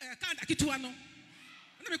Canada kitua no. Na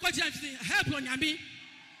me call James Hebron nyame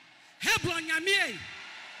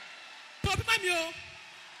Popi mami o.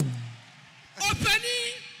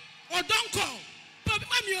 Openi odonko. Popi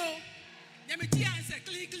mami o. Nyame ti answer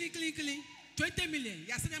clean 20 million.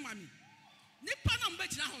 Ya se mami. Nipa na mbe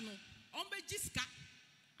gina ho no. On be giska.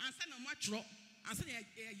 Ansa na mo atro. Ansa na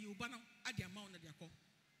ye uba no ade ama na de akọ.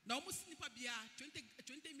 Na o mo nipa bia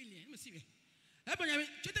 20 million. Me see we.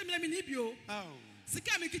 20 million ni bio. Oh.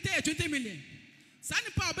 Sika me kite 20 million. Sani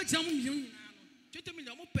pa obejam mu million nyina no. 20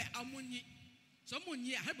 million mo pe amonyi. So mo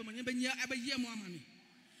nyi a hebe manya benya abaye mo amame.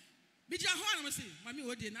 Bi gina ho na me say, mami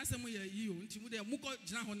wo de na asem ye yi o nti mu de mu ko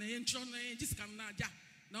gina ho na ye ntro na ye gisika na aja.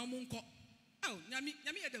 Na mo nko. Oh, nyami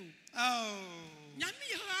ye de o. Oh. Nyami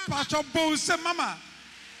ye ha. Pacho bo se mama.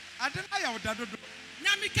 Ade na ya oda dodo.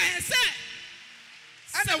 Nyami kan se.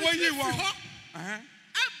 Ana wo yi wo.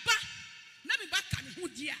 Aba na me ba ka me ho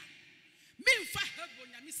dia. Me mfa hebo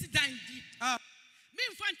nyame sidan di. Me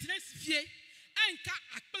mfa ntresi fie enka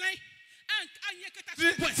akplen enka anye keta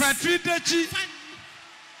Fatri dachi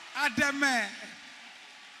ademe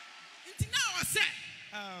nti na o se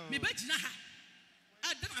me ba gina ha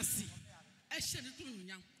adanasi e hye ne to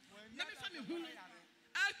nyam na me fa me hu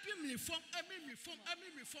apim le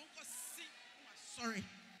fom ko si sorry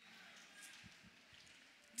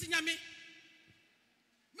ti nyame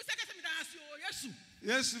me se ka se me da asi o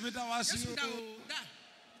Yesu me da wasi o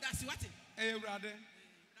da si what Ewurade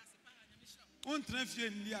on tran fie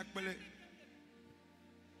ni akpele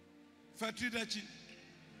Fatri dachi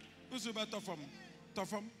uso ba tofam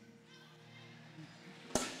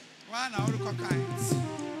One hour cocaine.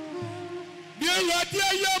 Dear Radia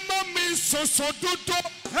Yamami Sosoduto.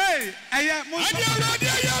 Hey, I am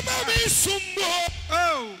Radia Yamami Sumbo.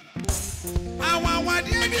 Oh, I want one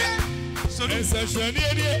idea. So there's a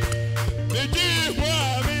shania. The dear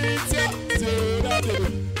Wammy.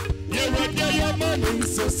 You Radia Yamami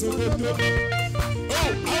Sosoduto. Oh,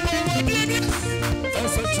 I want one idea.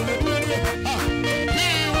 That's a shania.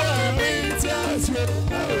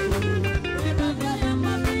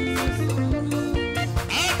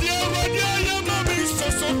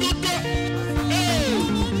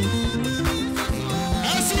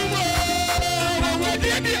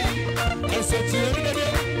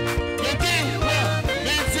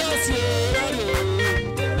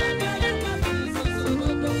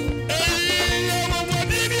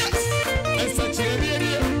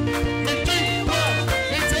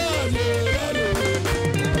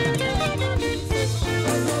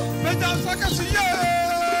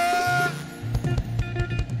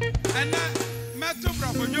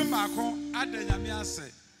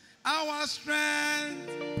 Our strength,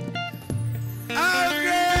 our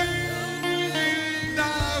great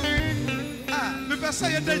thou. Because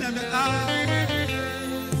say it,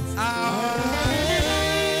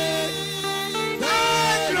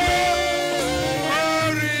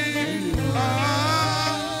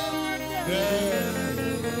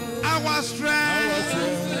 our strength,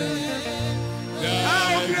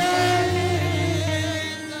 our great.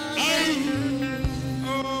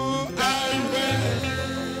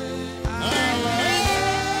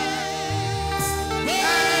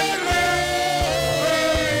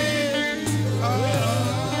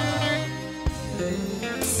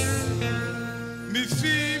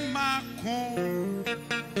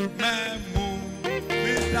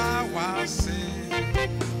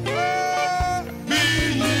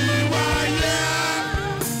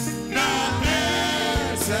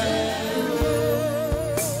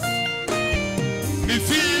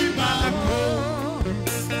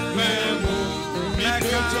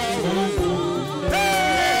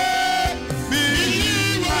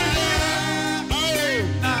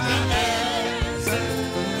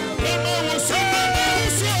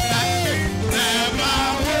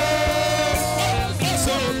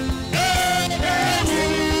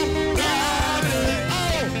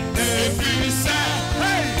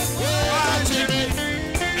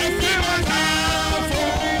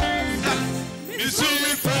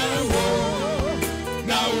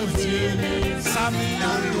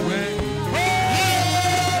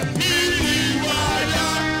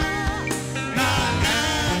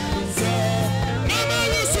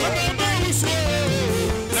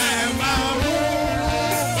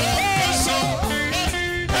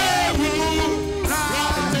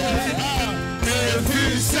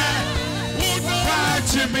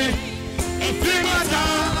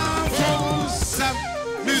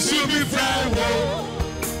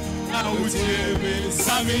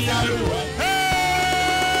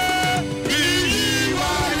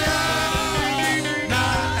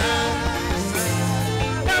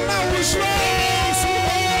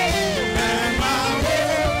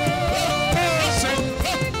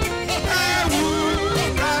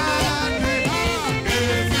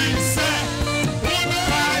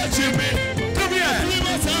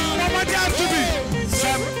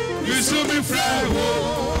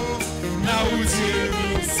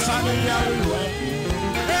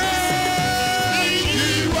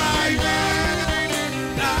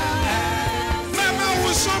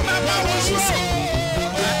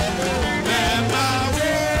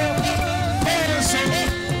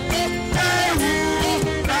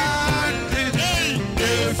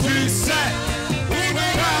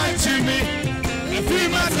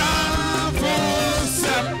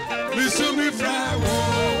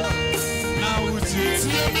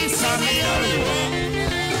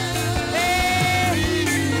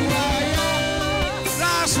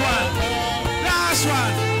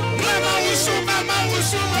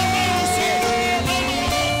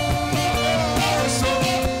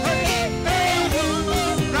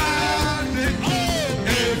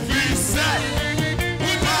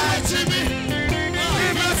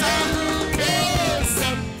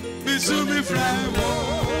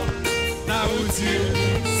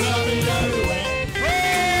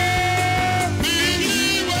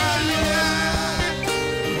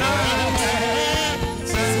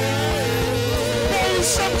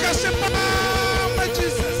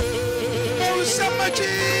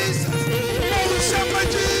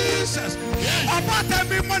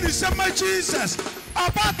 Jesus.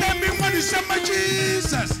 About them in money,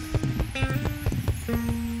 Jesus.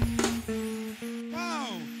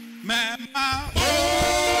 Wow. Mama.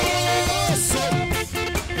 Oh,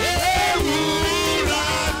 so.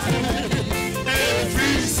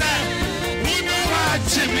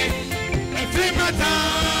 me. If you my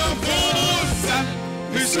time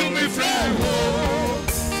for me, so me friend.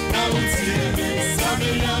 Now it's here,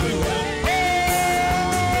 Sammy,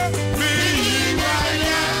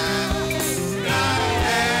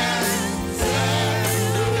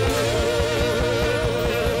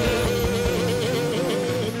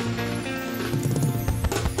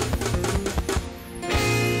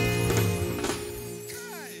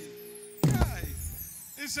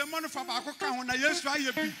 it's a month for Bacoka when I used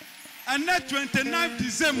to be. And that 29th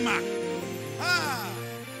December.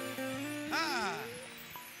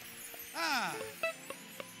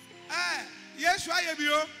 Yes, I be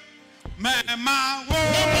you. Mama,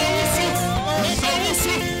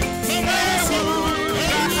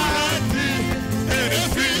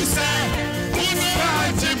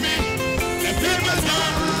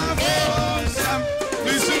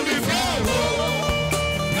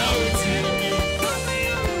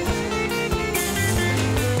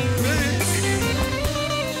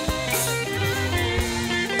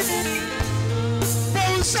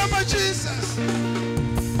 Jesus.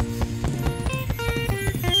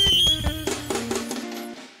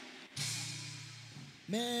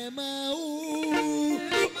 Mama,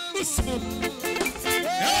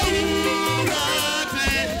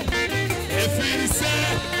 if we say,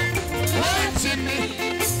 watching me,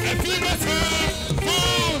 if you must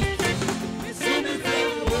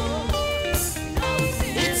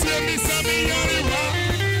it's me, Sammy, you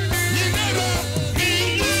never be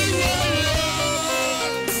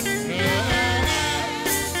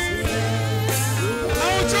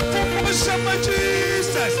Summer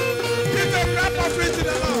Jesus. Give a clap of praise to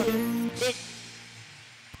the Lord.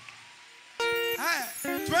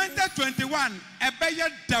 2021, a better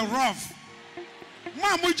the rough.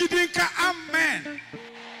 Mamujidinka, amen.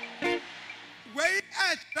 Wait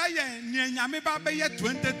at Ryan, Nyame Babaya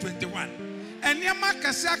 2021. And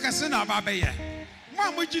Yamaka Sakasana Babaya.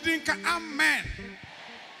 Mamujidinka, amen.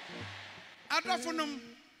 Adafunum,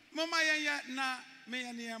 Mamaya na me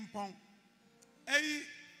and Yampong.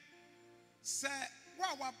 Say,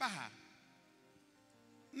 what baha?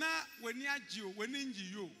 Na when ya Jew, when in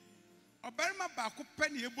you, or Berma Baku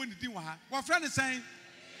penny a bondiwa. What friend is saying?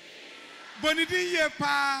 Bonidi ye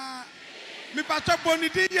pa, me pato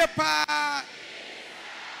bonidi ye pa.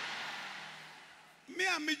 Me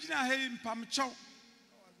a mijina him pamcho.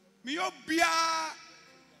 Me obia,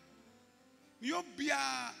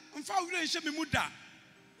 unfa me muda.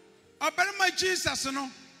 Or Berma Jesus no.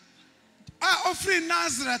 Offering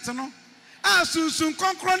Nazareth no. Soon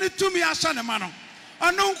concrony to me as a man.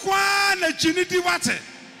 Ano kwa na jinidi wate.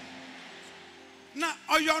 Na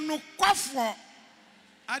oyo no kwafo.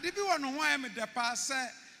 Ade bi wono ho am de pa se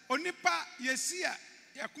onipa yesia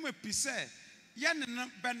yakome pise ye ne no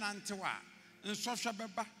benantewa nsofhwe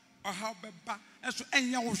beba oha beba eso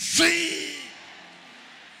enya wo hwe.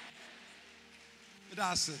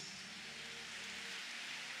 That's it.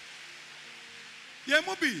 Ye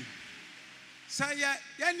mobi say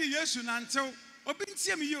ye ni Yesu nantew obi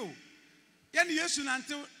ntiem yo ye ni Yesu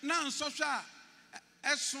nantew na nsofhwe a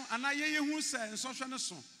eso ana ye hu se nsofhwe ne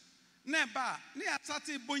so na ba ne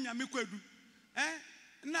asate bonya me kwadu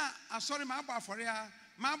na asori ma agba afore ya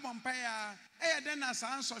ma bompa ya den na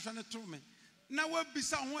san nsofhwe ne to me na we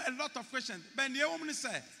bisa ho a lot of questions ben ye wom ne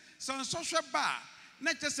say so nsofhwe ba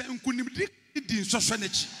na chese nkunimdi di nsofhwe ne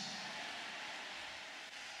chi.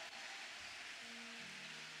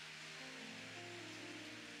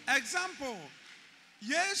 Example,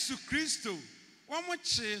 Yesu Christo, womo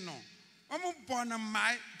chi no, womo born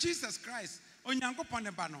my Jesus Christ, onyankopon ne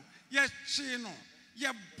ba no, ye chi no,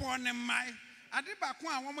 ye born my. Ade ba ko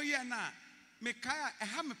a womo ye na, mekaya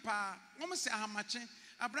eha me pa, womo se ahamache,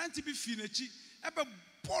 abranti bi fi na chi, ebe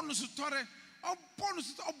bonus tore, o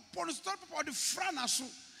bonus papa de frana so.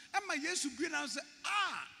 Ema Yesu bi na say,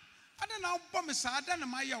 ade na obom me sa ade na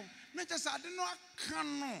mayew, na che sa ade no aka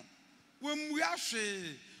no, wemu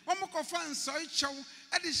ahwe. Omo fan so ichew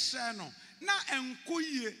e de hye no na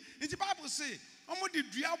enkoyie nti Bible say omo de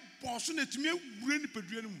dua boso na tumi awure ni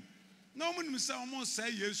padua no mu na omo nim say omo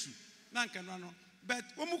say Yesu na nka no but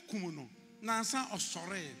omo kum no na nsa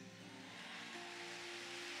osore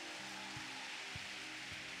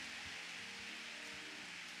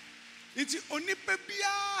nti onipa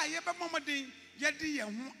bia ye be momoden ye de ye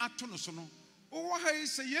ho ato no so no wo ha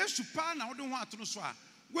say Yesu pa na wo de ho ato no so a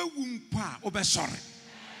wawu mpa obesore.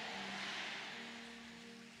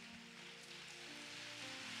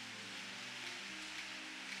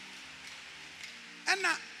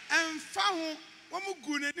 Na emfa ho womu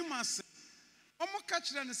gu n'anim ase womu ka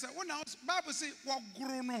kire ne se wona Bible say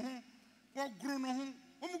wogoro no ho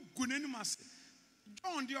womu gu n'anim ase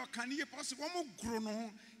John the Okani possible one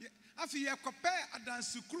grown. Afi ye kope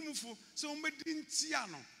adansi kurumufo se o medi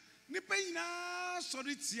ntiano nipa ina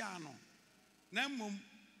sori tiano na mom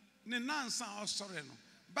ne nansa osore no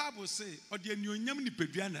Bible say ode anuonyam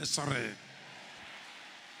nipadua na sore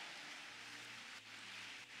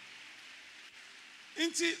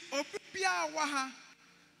inti obibia wa ha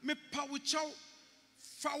me pawucho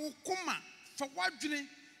fa wo koma fa wadwene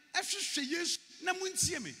ehwehwe Yesu na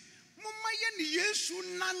muntie me momma ye ne Yesu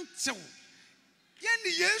nantew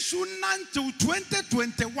Yen Yesu nantew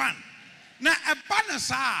 2021 na eba na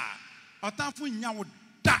saa otanfo nya wo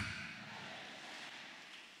da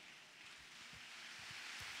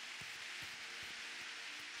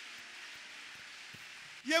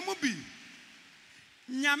yemu bi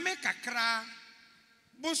nyame kakra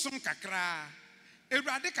bosom kakra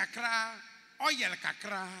ewrade kakra oyel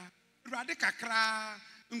kakra ewrade kakra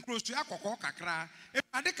nkrosu akokọ kakra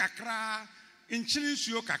ewrade kakra Inchini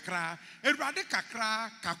suyo kakra, erade kakra,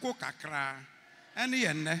 kako kakra, ene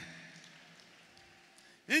yenne.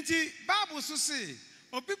 Inti Bible so say,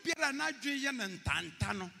 obi biara na dwe ye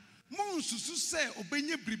ntantano. Mo nsusu say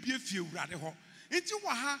obenye bribie fie urade ho. Inti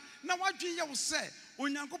wa ha na wadwe ye wo say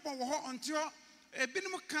onyankopon wo ho ontio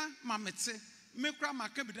ebinim ka mamete. Me kra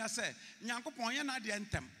maka bida say nyankopon ye na de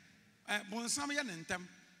ntem. Bonsam ye ntem.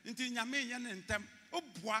 Inti nyame ye ntem.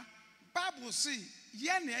 Obua Bible say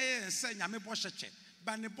Yen say Yami Boshe,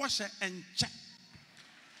 Bani Boshe and check.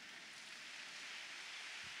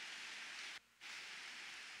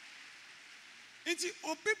 Inti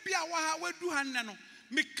Obibia Waha we do hanano,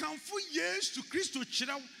 me come for years to Christo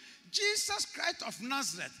Chira, Jesus Christ of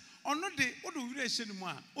Nazareth, or no day, what do we say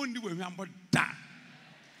more? Only when we are about that.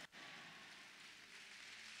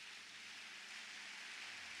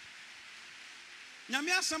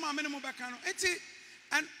 Yamia Sama Minimo Bacano,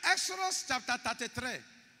 and Exodus chapter 33.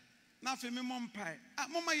 Now for me, Mom Pie.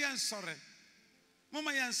 Mama Yan sorry.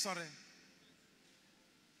 Mama Yan sorry.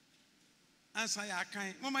 Answer ya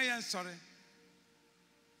kind. Mama Yan sorry.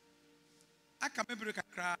 I can't remember a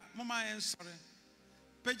cry. Mama Yan sorry.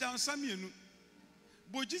 Pay down some you know.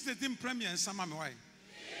 But just the team premier and some my wife.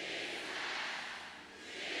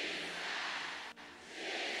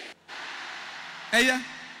 Eya.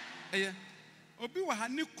 Obi wa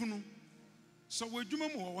hani kunu. So we do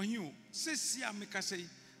more you say, see, I make a say,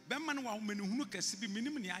 Bemman, while many who can see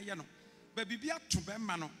minimum ayano, baby be up to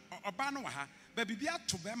Bemman or Banoha, baby be up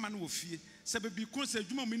to Bemman will fear, say, baby, say,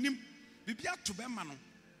 Juma minim, be up to Bemman.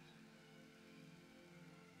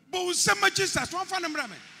 But some Jesus, one fan of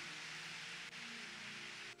Ramen.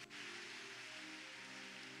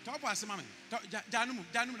 Talk was mammy, Janum,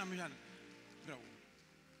 Namian.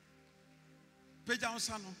 Peja on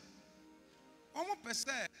Sano. Omo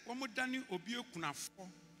pese omo dani obi ekuna fo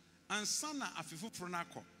ansa na afefo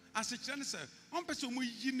pronako ase kire ne se omo pese omo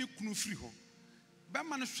yi ne kunu firi ho be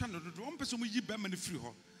ma ne hwa no dodo omo pese omo yi be ma ne firi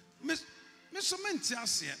ho me so menti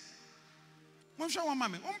ase mo hwa wo ma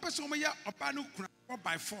me omo pese omo ya oba no kuna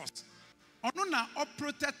by force ono na o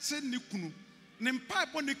protect ne kunu ne mpa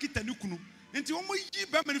bo ne kita ne kunu enti omo yi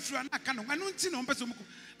be ma ne firi na aka no anu nti na omo pese omo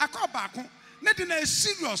akọ baako ne de na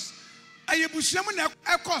serious Ayebusiamu na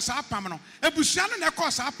ekosa apam no ebusianu na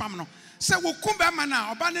ekosa apam no se wo kumba ma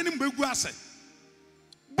na oba nanim begu ase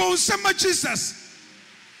bo nsema Jesus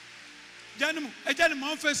janum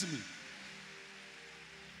on face me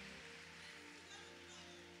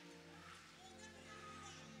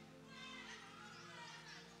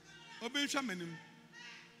obi hwa manim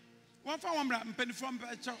won fa won bra mpanifo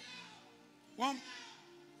mpa echo won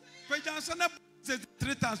pejansa na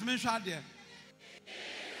 3 times me hwa de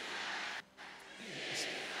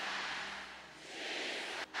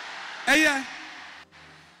Eya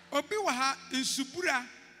obi wa ha nsubura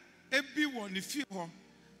ebi wo ne fie ho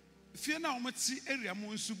fie na omati area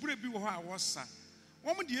mo nsubura bi wo ho a wosa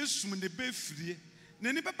wo mo de esum ne be firie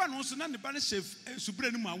na ni papa no so na ne ba ne chef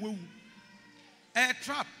nsubura ni mu awu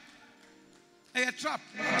trap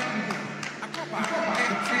akoba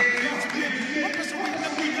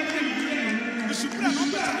nsubura no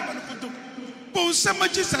be se ne ba no poto bo sama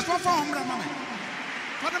Jesus wa fa homra mama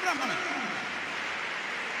fa na bra mama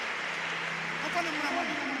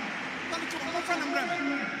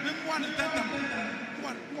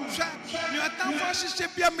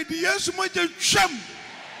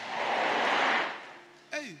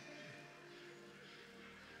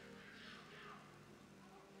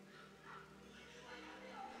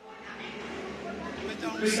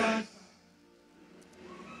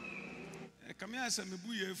Come here, some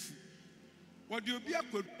buyefu. What do you be a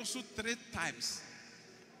good also 3 times?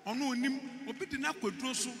 On no nim, obi did not go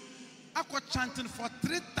so. I got chanting for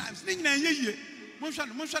 3 times.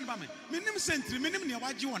 Motion ba me. Minim sentry, minim ne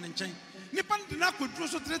waji won nchen. Nipa de na koduro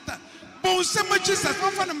so treta. Bon se mo Jesus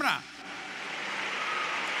mo fa no mra.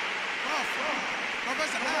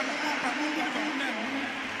 Professor, I am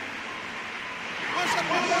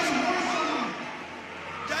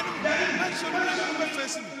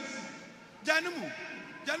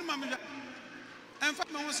Janimu, and for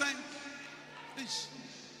my sign.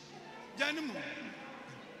 Janimu.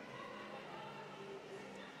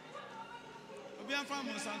 We are from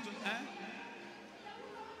Monsanto, eh?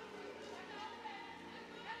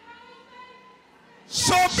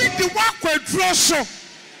 So be the work with Drosso.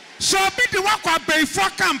 So be the work with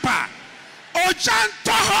Bayford Camper. O Jan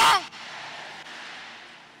Toho.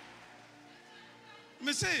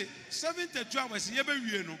 Me say 72 hours, you ever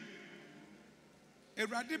know. A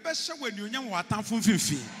radical show when you know what I'm from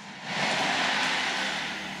Fifi.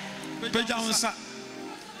 Pejansa.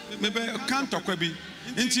 Maybe a can't talk with me.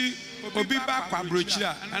 Into Obi back kwa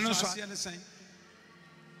brochira and also see the same.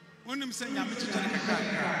 When I'm saying I'm to Obi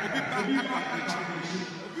back kwa brochira.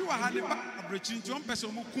 Obi wa hali back brochira to one person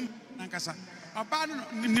who come nankasa. Abano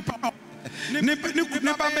nipa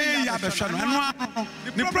nipa be ya beshano.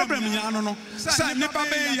 Ni problem ya no. Sa nipa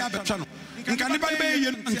be ya beshano. Nka nipa be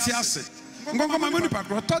ye ntiase. Ngongo ma nipa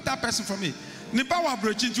go thought that person for me. Nipa wa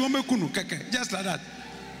brochira to one kunu keke just like that.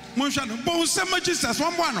 Mon shano bon se ma Jesus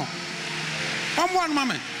one no. One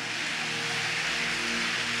mama.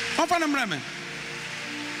 Ofa na mreme.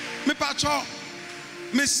 Me pacho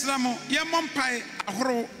Misramo ye mompai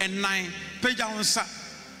ahoro enan peja onsa.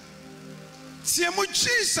 Tie mu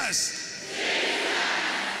Jesus.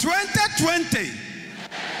 2020.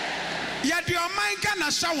 Ya di oman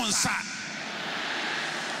Ghana sha wonsa.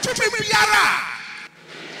 Tubi biara.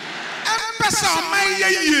 Empesa oman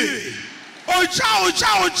ye.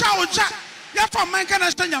 Oja. Ya fa oman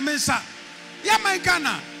Ghana sha nyamensa. Ya man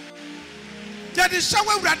Ghana. Ya di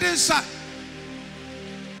shawe urade nsa.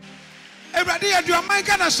 Urade ya di man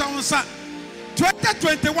Ghana shawe nsa.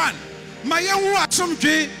 2021. Ma ye wu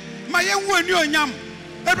asomdwe, ma ye wu ani onyam.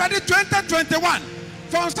 Urade 2021.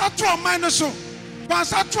 Fonsa to man no so.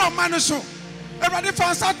 Fonsa to man no so. Urade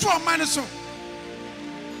fonsa to man no so.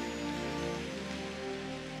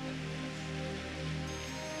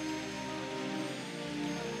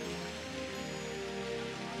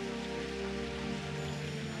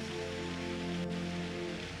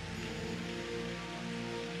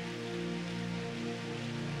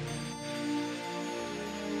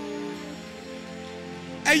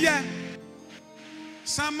 Eye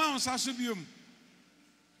sama on sasubium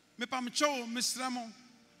me pam cho misramo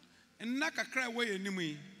enna kakra we anim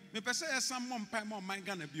yi me pese esam mo mpai mo man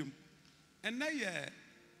Ghana bium enna ye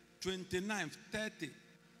 29th 30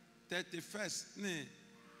 31st ne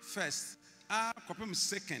first kopem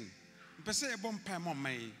second me pese e bom mpai mo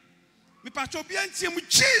man me pa cho bia ntiem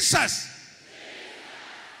Jesus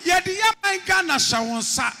ye de ya man Ghana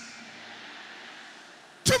shawonsa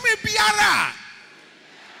to me biara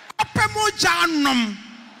Pemojanum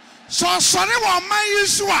so sorry wa man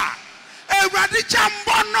yiswa Ewurade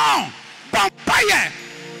jambo no bompaye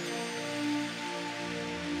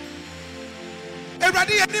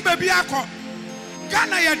Ewurade ye ni baby akọ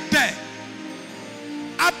Ghana ye de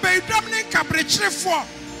abeidom ni kabrechirefo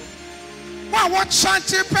wa wo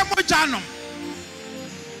chanti pemojanum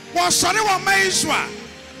wo sorry wa man yiswa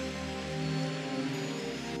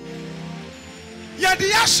ye de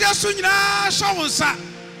yahye so nyina shawonsa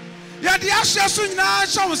ya di ashe so nyina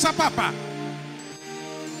shawonsa papa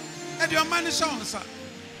e di o man shawonsa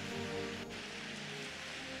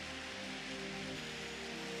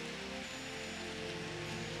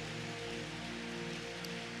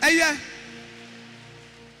eye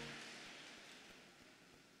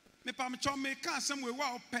me pam cho me ka asem we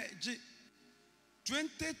wa opege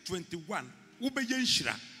 2021 wo be ye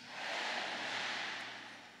nhira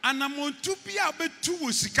anamontu bia betu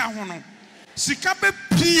wo sika ho no sika be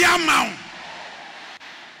pia mawo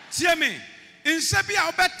tie me inse bia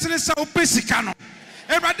obetre sa opesika no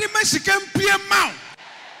Ewurade ma sika mpie mawo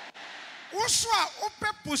wo so a ope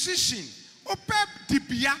position ope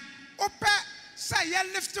dibia ope say ye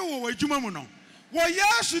lift wo adwuma mu no wo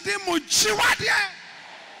Yesu di mo chiwade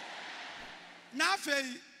na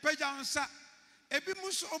afei peja nsa ebi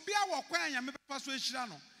muso obi a wo kwan anya me papa so ehira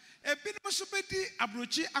no ebi no so bedi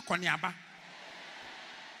abrochi akoniaba.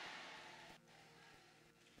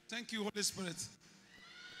 Thank you, Holy Spirit.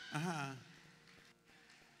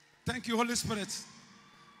 Thank you, Holy Spirit.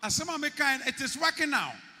 As some make kind, it is working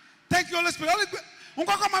now. Thank you, Holy Spirit.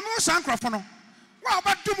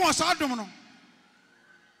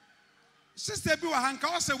 Sister, be a hand.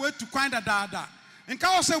 Can say way to find a dada. And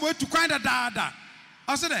can say way to find a dada.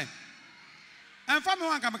 I said, And family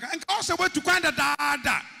one come and also went to find the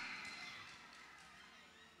dada.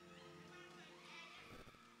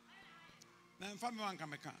 And family one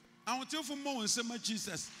come. I want to for more and so much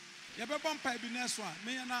Jesus. You better bump by the next one.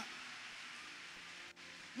 Me and I.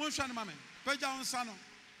 Motion, mammy. Peja on sano.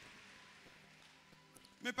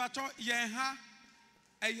 Me pato yeha.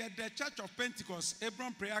 The Church of Pentecost,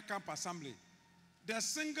 Hebron Prayer Camp Assembly, the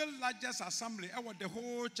single largest assembly over the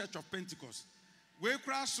whole Church of Pentecost. We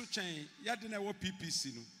cross to chain, yadina wo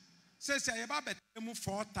PPC no. Says I about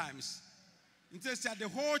 4 times. It says the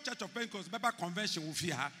whole Church of Pentecost Bible convention will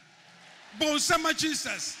fear. Bon summer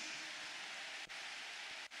Jesus.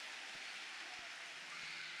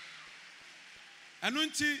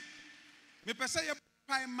 Anunti me pesa ye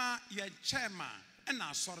paima ye chairman and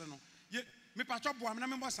na sorry no. Me patcho bo amna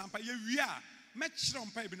me bo sampa ye wi a me kire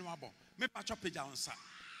ompa bi no abo me patcho pagya onsa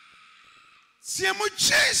siemu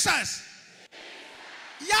Jesus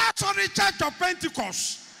ya to the Church of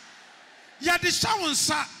Pentecost ya di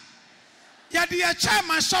shawonsa ya di e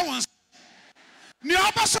chairman shawonsa ni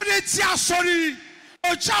oba so de ti asori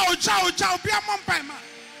oja obi amompa ma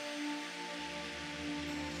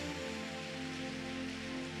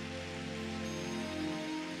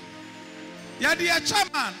ya di a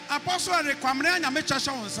chairman apostle rekwamre anya me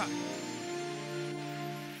chasha wonsa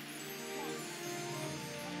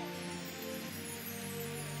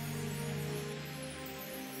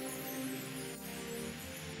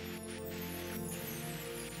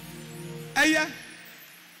eye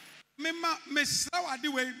mema mesra wade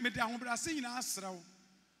we me da hobrase nyina asra wo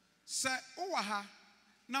se wo ha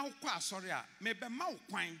na wo kwa asori a me be ma wo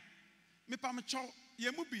kwan me pam cho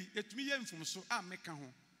ye mu bi etumi ye mfum so a meka ho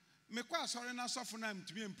me kwa sorry na sofo na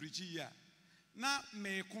mtumi empreach ya na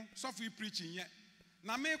me ko sofo preaching ye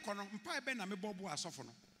na me ko no mpa be na me bobo asofo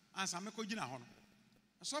no ansa me ko gina ho no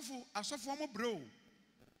asofo mo bro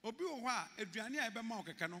obi wo ha aduane a be ma o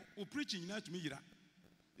keke no o preaching na tumi yira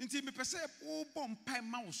nti me pese o bom mpa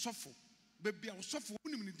ma wo sofo be bia wo sofo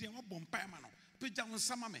unim ni den o bom mpa ma no pegya wo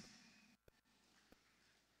nsama me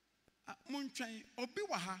montwen obi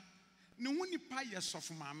wo ha ne ho nipa ye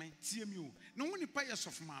sofo maame tie mi o ne ho nipa ye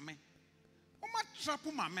sofo maame o ma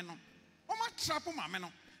trapo maame no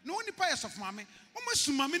ne ho nipa ye sofo maame o ma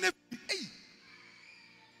sum maame na ei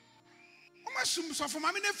o ma sum sofo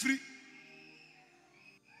maame na firi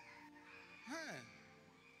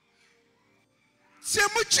tie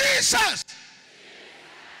mu Jesus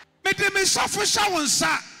me de me sofo sha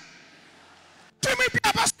wonsa to me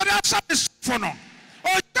bia ba so de sha sofo no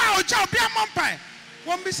oja obi amompa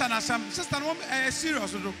won bi sanasam sister no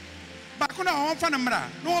serious do ba ko na won fa na mra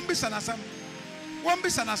no won bi sanasam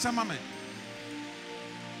amen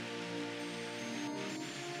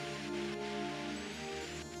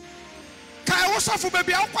kai wo sofo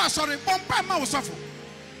baby akwa sorry bompa ma wo sofo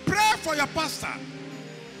pray for your pastor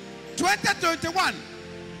 2021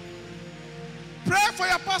 pray for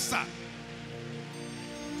your pastor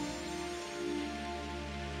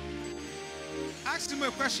ask him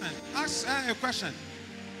a question ask her a question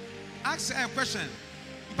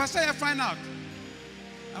Pastor, you find out.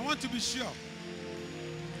 I want to be sure.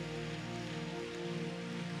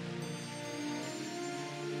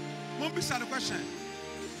 Won't be sad question.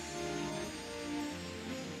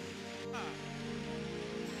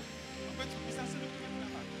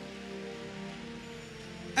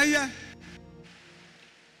 Yeah.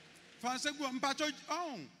 Fancy go mpacho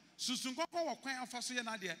susun kokko wo kwan afaso ye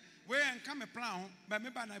na de we enka me plan ho ba me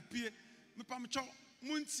ba na pie me pam cho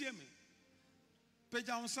muntie me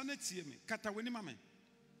peja onsa na tie me kata weni ma me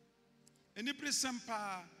eni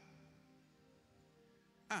presempa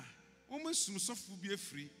wo masum sofu bi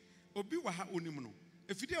afiri obi wa ha onim no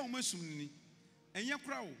efidi a wo masum ni enye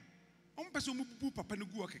kura wo o mpese o mububu papa ne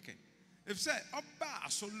gu okeke efse oba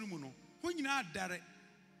asolu mu no ho nyina adare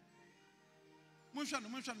monhwa no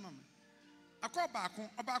mama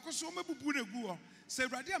akobaako so mabubu na gu ho se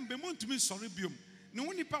awurade ambe montumi sori biom ne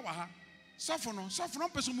wo nipa wa ha sofo no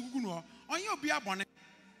mpese mugugu no onye obi abone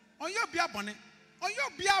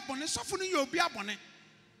sofo no ye obi abone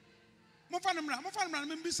mo fa no mra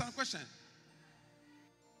me bi san question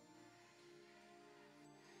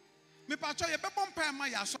me pa cho ye bebom pa ma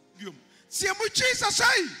ya so biom tie mu Jesus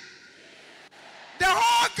say the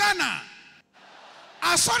whole Ghana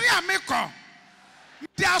asori ameko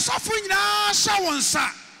the asofo nyina sha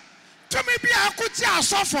wonsa to me bi akuti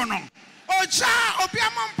asofo no oja obi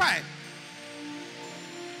amompa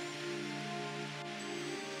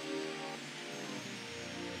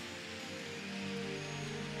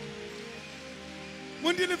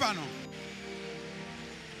mun deliver no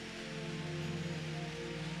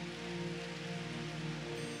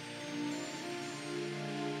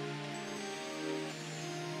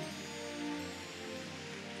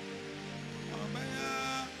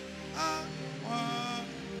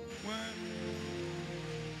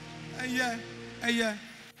yeah.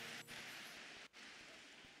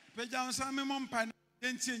 Pejan Sammy Mompan,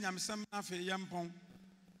 Yentin, I'm some half a yampon.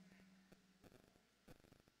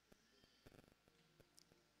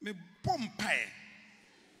 Me Pompey.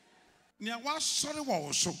 Near was sorry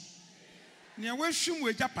also. Near where she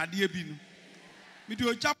will Japadia bin. Me do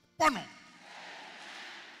a Japono.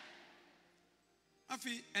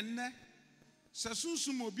 Afi and ne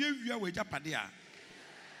Sasusumo be you with Japadia.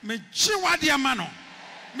 Me chiwadia mano.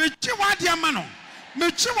 Me chiwadia mano.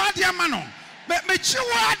 Me chiwadia mano. Me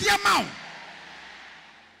chiwadia mano.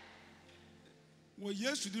 Well,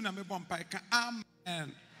 yes, you do not me bomb pike.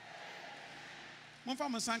 Amen. Mon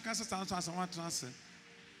femme sanka sa san san wan trans.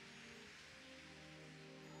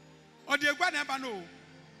 O de gwa na ba no.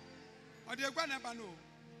 O de gwa na ba no.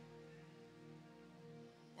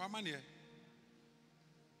 Wa mane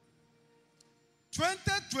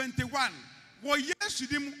 2021 wo yesu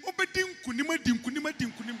dim obedi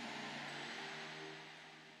nkunim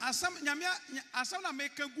asam nyame asam na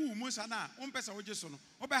meka gu mu sana o mpesa wo jeso no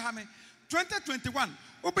obe ha me 2021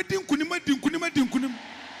 obedi nkunim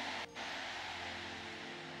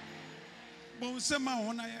bon sema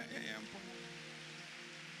hona ye mpo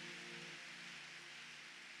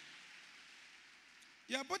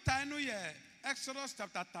ya botai no ye Exodus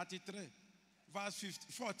chapter 33 verse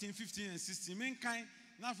 14, 15 and 16 men kind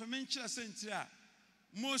na for men kire sentire a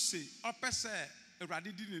Mose opese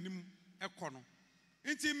Awurade di nanim ekọ no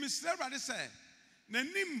nti Mr. Awurade say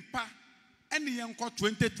nanim pa ene ye nkọ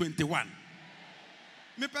 2021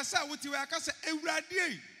 me pese a wuti we aka say Awurade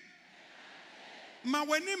ei ma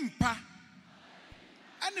wanim pa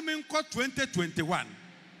ene me nkọ 2021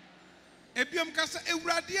 ebiom ka say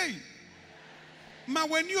Awurade ei ma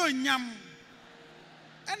wani onyam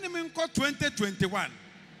enemy nko 2021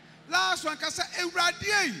 last one kasa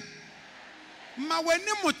Awurade ma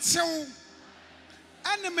wani motew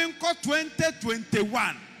enemy nko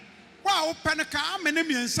 2021 wa open ka amene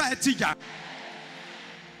miensa etija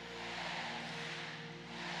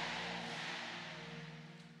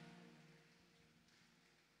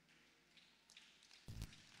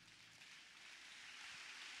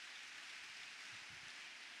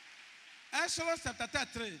Exodus chapter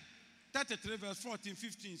 33 verse 14,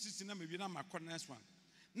 15, 16, na maybe na my next one.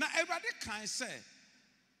 Na Awurade kan say,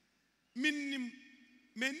 menim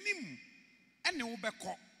ene wo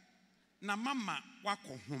beko na mama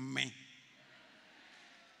wako home.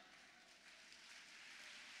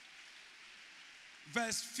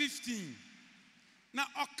 Verse 15. Na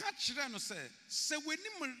oka kire no say, se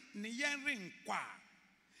wenim ne yen renkwa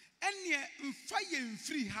ene mfa ye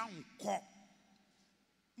mfiri ha nkọ.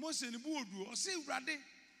 Mose ne buodu o say Awurade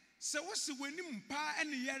se wo se wenim pa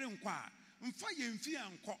ene yere nkwa mfa ye mfi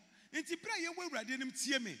ankọ nti bra ye wo Awurade nim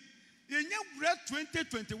tie me ye nya wura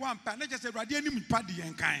 2021 pa na just Awurade anim pa de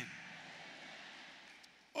yen kan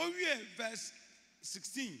owie verse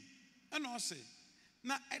 16 and o say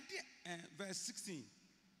na ede verse 16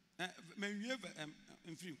 menwie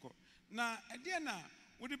mfiri nkọ na ede na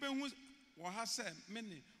wo de behu wo ha se me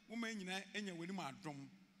ne wo ma nyina enya wenim adom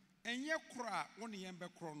enye kora woni yembe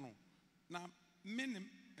kro no na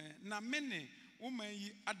mene woman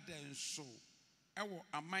yi adenso ewo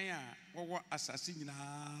aman a wo asase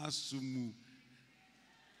nyina sumu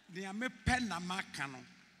de ame pen na maka no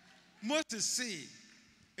Moses say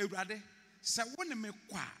Awurade se woni me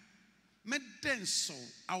kwa me denso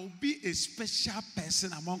I will be a special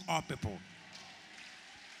person among all people.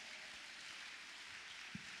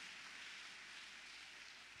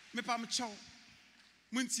 Me pam chow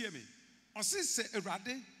muntie me o se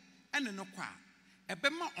Awurade ene no kwa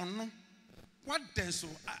ebema ono what denso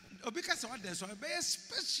obi ka se what denso ebe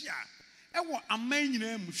special ewo aman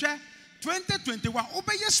nyina mu hwe 2021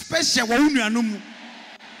 obeye special wo nuanu mu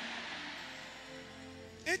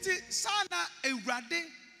enti sana Awurade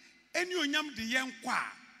eni onyam de yen kwa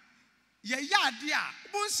ye yade a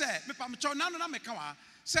bu se me pam chow na no na meka wa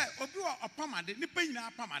se obi wo opamade ni pa nyina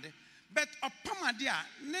apamade but opamade a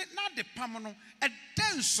na de pam no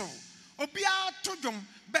edenso obi a todwom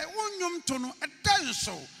be wonyom to no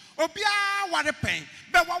edenso obi a ware pen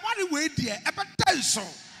be wa ware we die ebedenso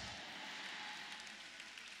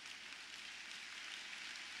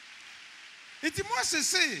iti Moses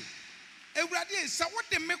say Awurade say what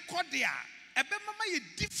de me kode a ebe mama ye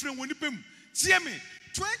different woni pem tie me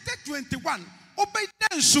 2021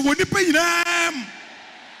 obedenso woni pe yinam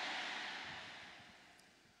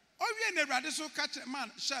owie na Awurade so catch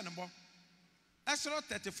man share no bo Exodus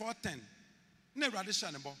 34:10 na Awurade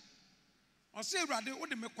share no bo o say Awurade wo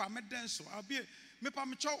de me kwa medenso abi me pa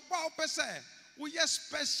me cho wa opese wo ye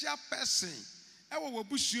special person e wo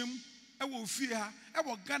busuam ewo fie ha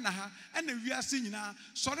ewo Ghana ha ena wiase nyina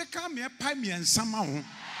sori ka me pa me ensama ho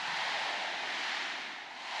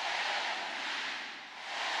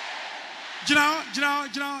Jina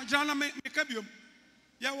na me ka biom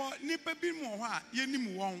ya wo nipa bi mu ho a ye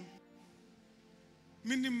nim won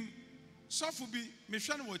minim sofu bi me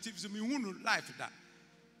hwa no TV so me hu no life da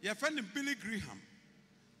ye fa ne Billy Graham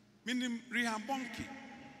minim Reham Bonke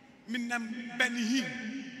minam Benihin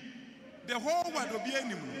the whole world obi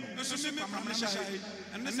anim no so me pamama shai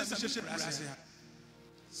and na se she brase ha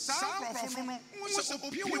sa krofo no so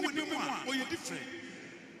obi woni bi mu a o ye different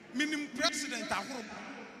minim president ahoro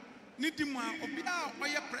ni di mu a obi a o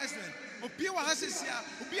ye president obi wa ha sesia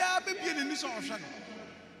obi a be bie ni so ohwa no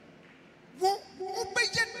wo be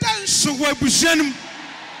ye dance wo abusuanum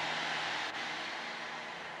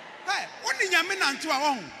hey woni nyame nanto a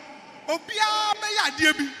wo obi a be ya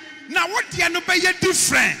de bi na wo de no be ye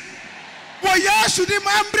different wo yesu di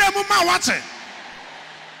ma mbre mu ma wate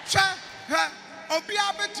hwe obi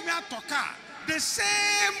a betumi atoka the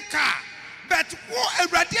same car but wo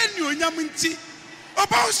awrade ani onyam nti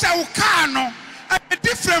obo se wo car no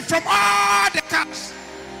different from all the cars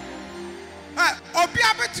obi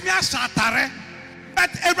a betumi asatare but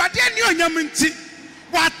awrade ani onyam nti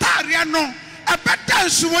watare no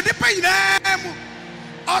dance wo de pa nyina mu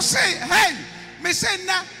o say hey me say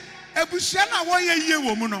na ebusua na wo ye yie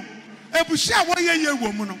wo mu no ebusua wo ye yie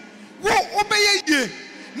wo mu no wo obeye yie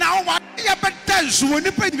na wo ye be dance wo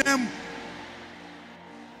ni pa nyina mu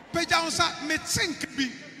peja unsa me think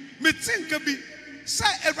bi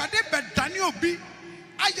say erade be dane obi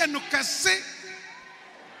aye no kase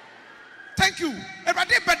thank you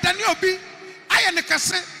erade be dane obi aye no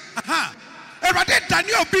kase aha erade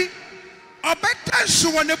dane obi obeta nso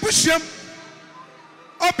wo nebusuam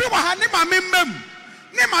obi wa ha ne mame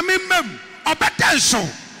mem obeta nso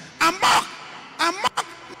amok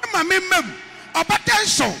ne mame mem obeta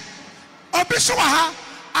nso obi so wa ha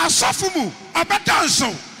asofu mu obeta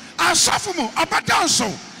nso asofu mu obeta nso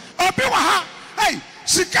obi wa ha hey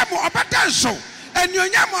sika mu obeta nso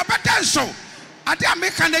enyonya mu obeta nso ade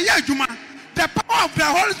ameka na ya adwuma the power of the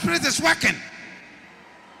Holy Spirit is working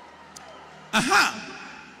aha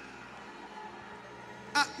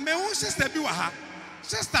me who sister bi wa ha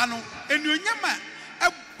sister no enuonyama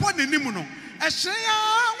ebo nenimu no ehyen ya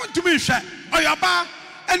wontumi hwe oyoba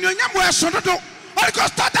enuonyam wo eso dodo Holy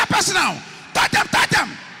Ghost touch that person now touch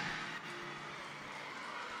them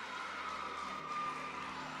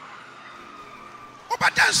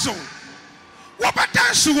obadanso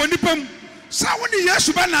woni pam sa woni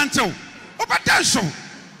Yesu ba nantew obadanso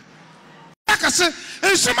akase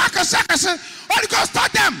ensuma akase Holy Ghost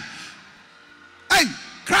touch them hey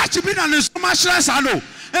crash bi na ensuma shira sa no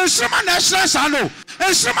ensuma na shira sa no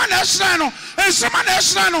ensuma na shira no ensuma na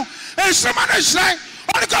shira no ensuma na shira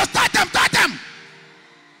Holy Ghost touch them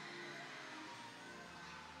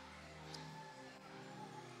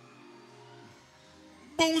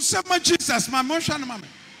bon sama Jesus ma mo hwa no mama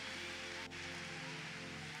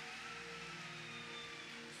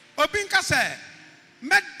obi nka se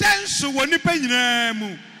medenso woni pa nyina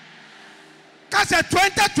mu ka se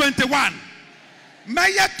 2021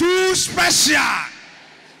 Mayor too special.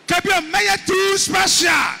 Kabio Mayor too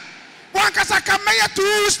special. One kasaka Mayor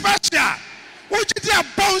too special. Which is a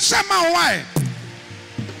bounce man why?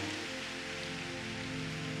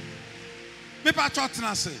 Me pa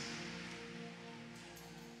chotna say.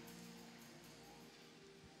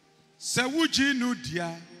 Se wuji nu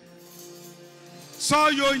dia. So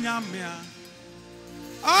yo nyamia.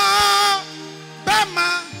 Ah,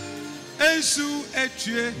 bema ensu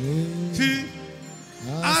etue fi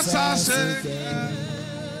asase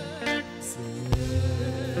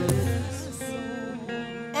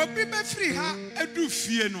obi be free ha edu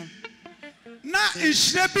fie no na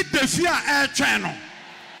ihire bi defie a etwen no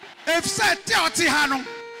if say te oti ha no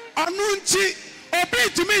onu nti obi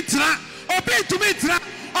tumi tra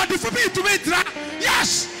odifu bi tumi tra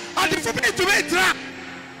yes odifu bi tumi tra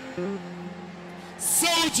so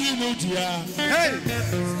you dia hey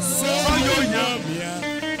so you nyamia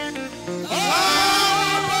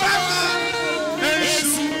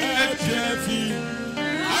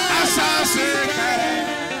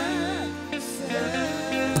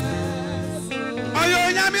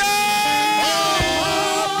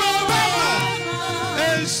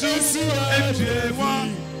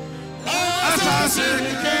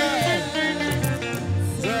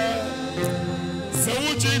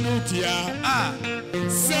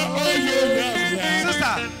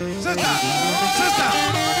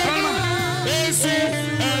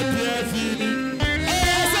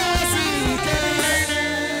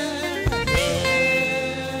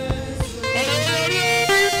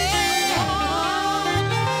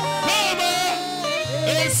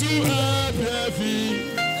Everybody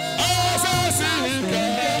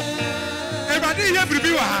here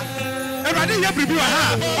prepare ha. Everybody here prepare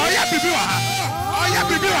ha. Oh yeah prepare ha. Oh yeah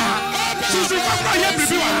prepare ha. Susu kakra here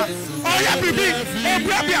prepare ha. Oh yeah prepare. Oh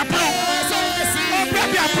prepare apro. Oh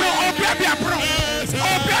prepare apro. Oh prepare apro.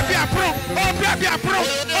 Oh prepare apro. Oh prepare apro.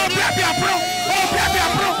 Oh prepare apro. Oh prepare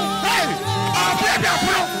apro. Hey. Oh prepare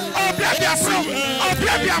apro. Oh prepare apro. Oh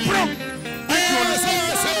prepare apro.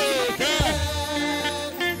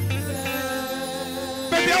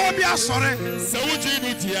 Baby, I will be sorry. So would you do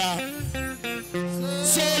it?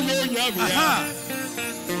 So you have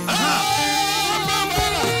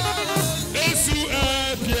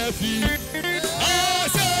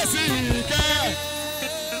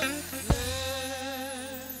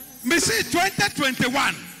Missy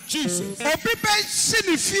 2021. Jesus. Obibe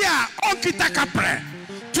sinifia onkita kapre.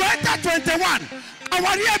 2021.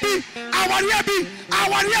 Awariabi.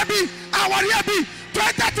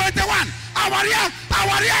 2021. Awaria,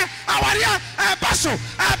 paso.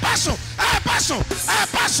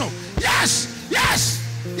 Yes.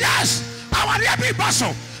 Awaria be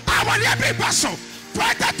paso.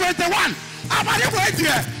 2021. Awaria wait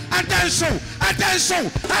here, and then so.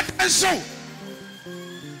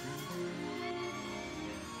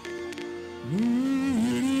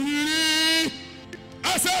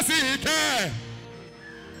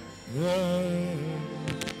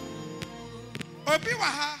 Obi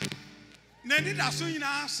waha. Nani da so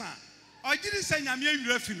nyina asa ogiri se nyame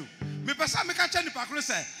awira fi no me pesa me ka cha nipa kro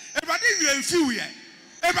se everybody wi enfiu ye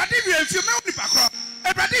me nipa kro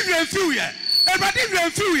everybody wi enfiu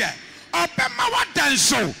ye obema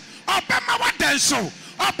wadanso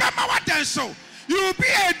you will be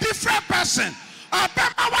a different person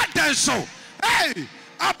obema wadanso hey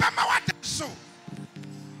obema wadanso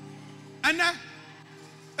ana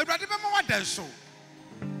everybody bema wadanso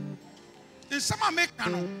in some make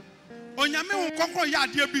no Onyame won konkon ya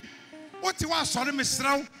ade bi oti wa sore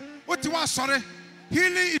mesrew oti wa sore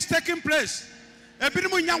healing is taking place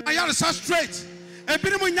ebinim nya wa yaresa straight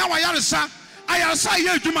ebinim nya wa yaresa ayaresa ye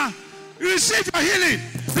adwuma receive your healing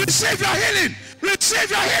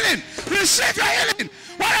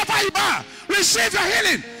wherever you are receive your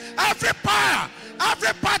healing every part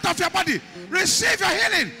of your body receive your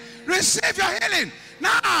healing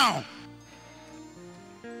now.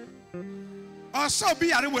 Also be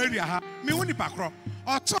yare we area ha me woni pakro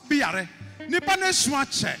also be yare nipa na sua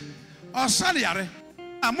che also yare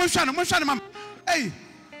amohwa no mam hey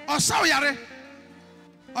also yare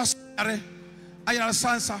ayar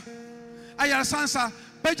sansa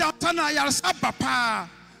beja tana ayar sabapa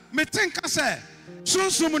me tinka se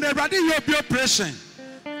sunsum na Awurade ye obi operation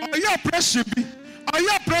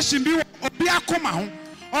bi obi akoma ho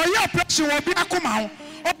operation obi akoma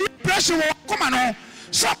no.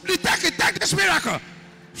 Somebody take this miracle.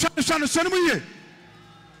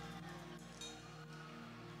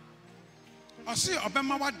 I see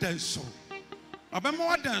Obama wa dance.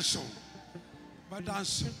 But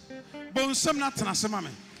dance. Bon some not transema me.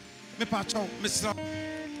 Me pacho, Mr.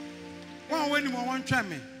 One when you want try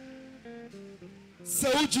me.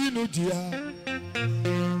 So you know dear.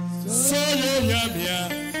 So you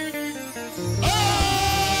yamia.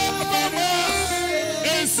 Oh mama.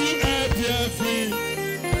 Esu e free.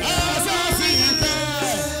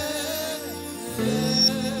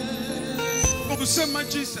 So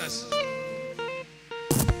much Jesus.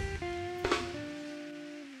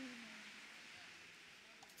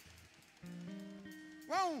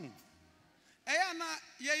 Wow. Eyana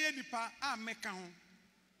ye nipa a meka ho.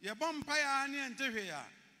 Ye bompa ya ne entehwe ya.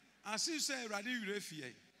 Asi se Awurade wire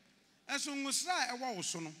fie. Eso ngusra ewo wo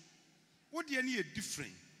so no. Wo de ne ye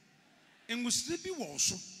different. Ngusra bi wo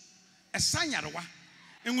so. Esanyarewa.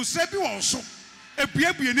 Ngusra bi wo so.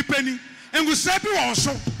 Ebuebue nipa ni. Ngusra bi wo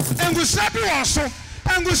so.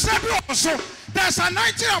 There's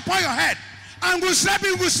anointing upon your head.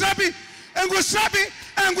 Ngusabi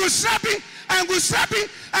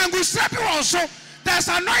also. There's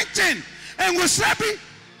anointing. Ngusabi.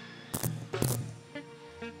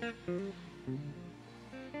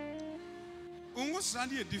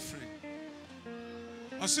 Ngusandi is different.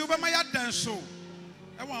 Osi obama ya dance so.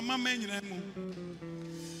 E wa mama nyina mu.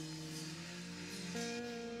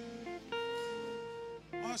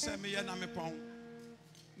 Say me ya na me pon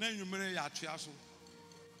na nwumere ya atwea so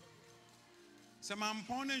se man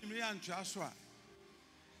pon na nwumere ya antwea so a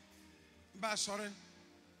ba sore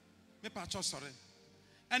me pa cho sore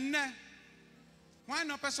enne why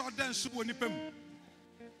no person dance woni pam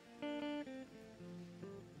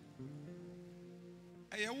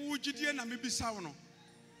aye wo gidie na me bisa wo no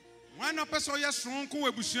why no person ye sonko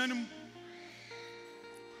wabusuanum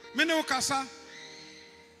me ne wo kasa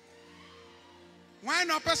Why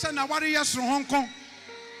no person na wari yesro honko?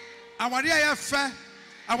 Awari ya fe.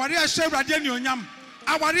 Awari ya she Awurade ni onyam.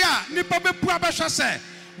 Awari a nipa bepu abehwe se.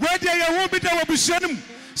 We de ye wo bi da wobusuanum.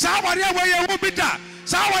 Sa awari a we ye wo bi da.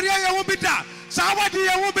 Sa awari a ye wo bi da. Sa awadi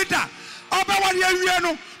ye wo bi da. Oba wari awie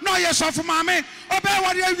no na ye sofu maame. Oba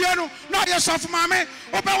wari awie no na ye sofu maame.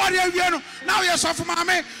 Oba wari awie no na ye sofu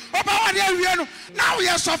maame. Oba wari awie no na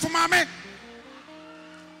ye sofu maame.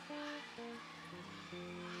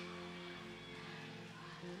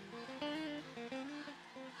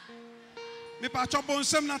 Me pa chobo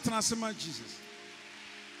nsem na transema Jesus.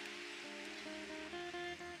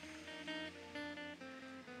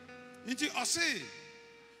 Inti ose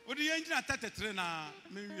odi yenjina 33 na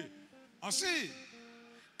menwie. Ose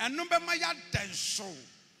enum be ma ya denso.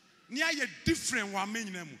 Ni aye different wa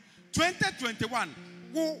menyina mu. 2021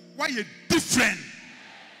 wo why different.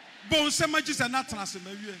 Bo nsem Jesus na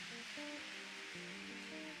transema wie.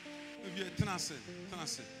 Wie transe.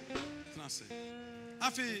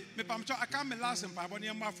 Afi me pamcho aka me last mpabo ne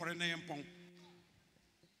yamba for na yempon.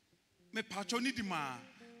 Me pacho ni di ma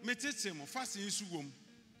me tete mo fast nsu wom.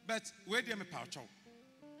 But where dey me pacho.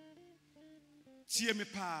 Tie me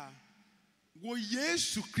pa. Wo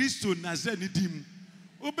Yesu Kristo Nazareth dim.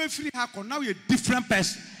 Obe free ha ko now you different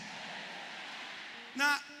person.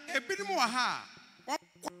 Na ebinim wa ha.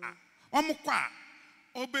 Omkwa.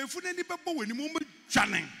 Obefu na ni bebo wani mo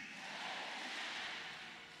dwanen.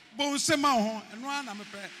 Bon sema ho eno ana me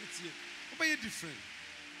pray etie obeye different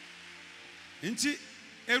nti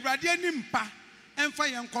Awurade animpa emfa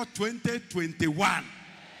yenko 2021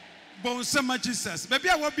 bon sema Jesus baby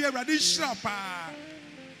a wo be Awurade hira pa.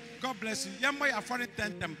 God bless you yembo ya foreign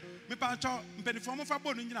tentem me pa cho mpenifo mo fa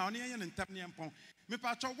bo no nyina one ye ne ntam ne yempon me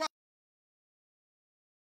pa cho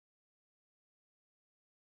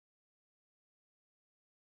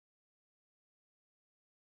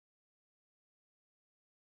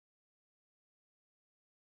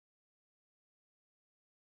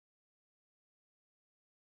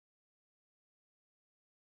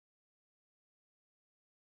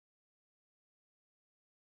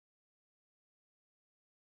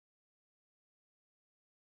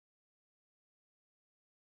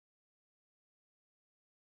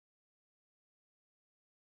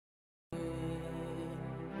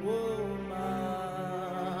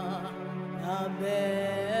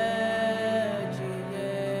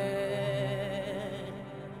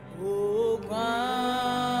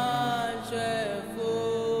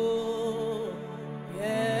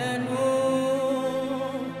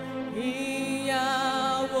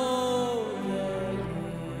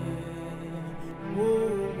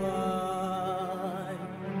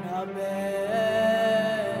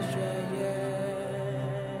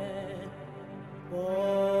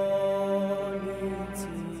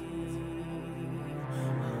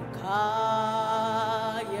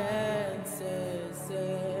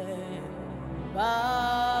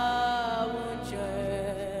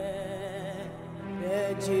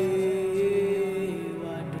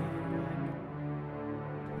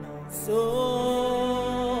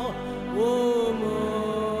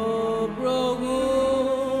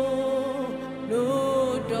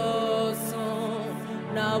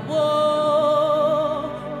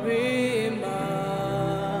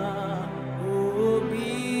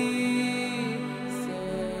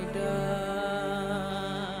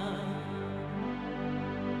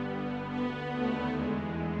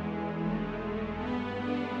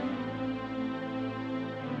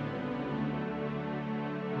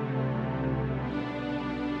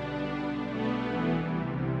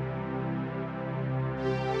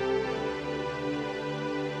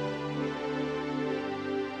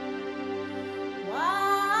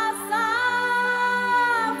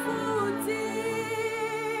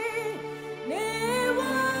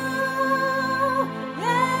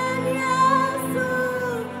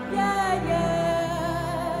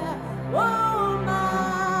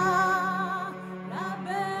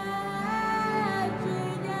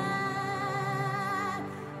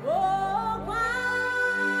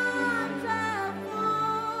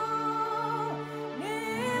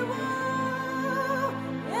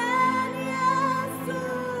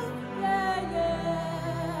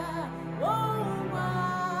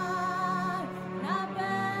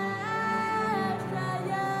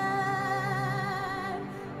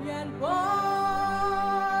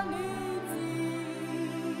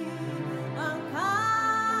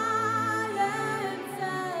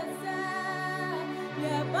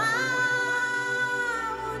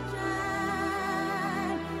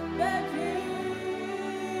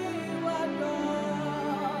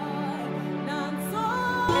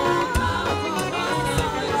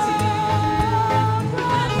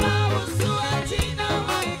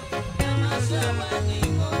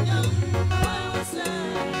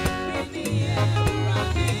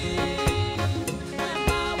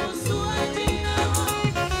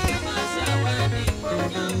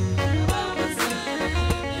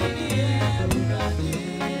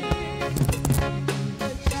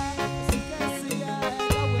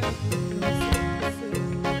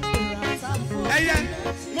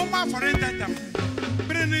Mama for entam.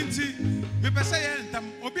 Brenninti, me pesa entam.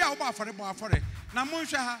 Obi a oba for bo afore. Na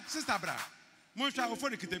monhwe ha sister bra. Monhwe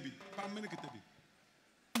ofori kitabi. Pa mene kitabi.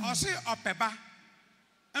 Osi opeba.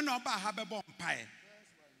 Ena oba ha bebo mpae.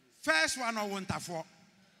 First one o wontafo.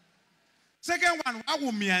 Second one wa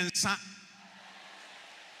wo miensa.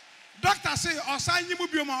 Doctor say osan yimu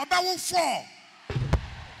bioma obewo 4.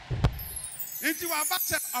 Inti wa ba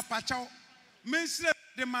se opachaw mensire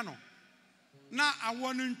de mano. Na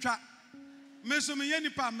awo no ntwa. Meso me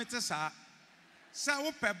yenipa mete saa. Sa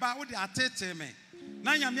wo peba wo de atete me.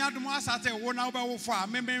 Na nyame adom asate wo na obewo 4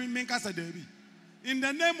 me nkasa dabi. In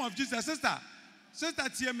the name of Jesus, sister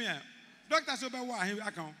tie me. Doctor say obewo ahe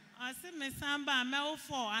account. I say me samba me wo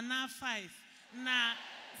 4 and 5. Na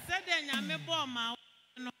said nyame bo ma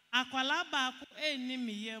no akwala ba ko eni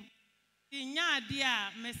miyem. Inya ade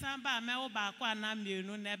a me samba me wo ba ko ana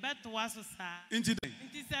mienu na beto waso saa. Inti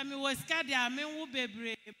say me wo ska dia me wo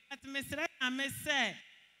bebre but me sere nyame say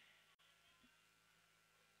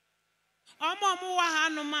omo wa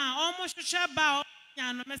hanu ma omo hwehwe ba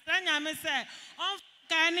nya no me sere nyame say on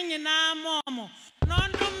ka ni nyina momo no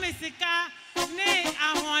ndum mesika ni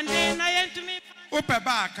ahonde na yentumi ope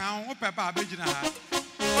ba kan ope ba begina ha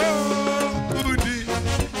oh udi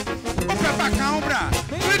ope ba kan bra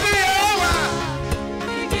udi yewa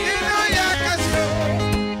ino ya kasio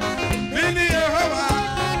mini yewa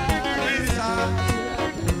isa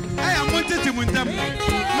aya monteti muntam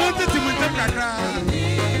kakra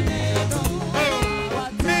oh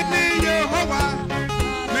mini yewa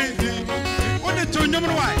mini odi tonyom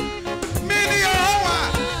no wai mini yewa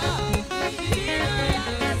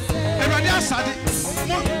Sadi,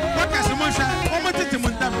 what is the motion? What is the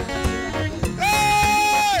mountain?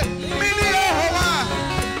 Hey, Millie Hoa,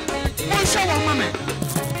 Mosha, Mamma,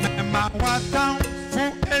 Mamma, down for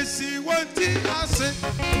a sea, what did I say?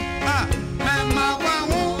 Ah, Mamma,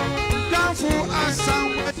 down for a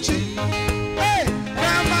sandwich. Hey,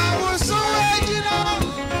 Mamma was so original.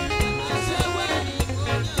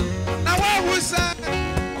 Now, what was that?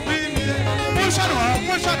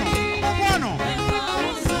 Mosha,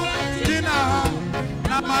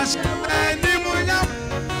 Namaste, Nimunyam.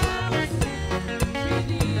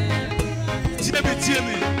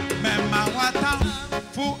 Tiemi, Mema Wata,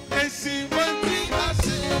 for a sea, one thing I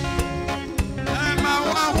say. Mema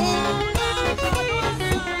Wahu.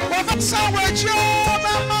 What sandwich,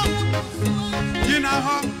 Mama? You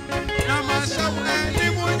know, Namaste,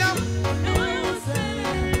 Nimunyam.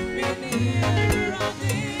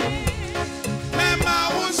 Mema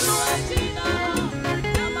was so.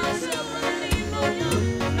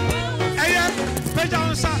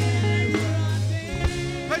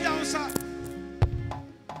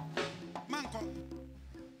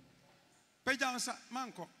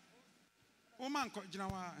 Manko. O manko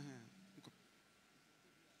jinawa.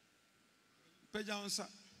 Pejansa.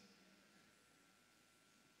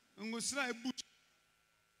 Ngusra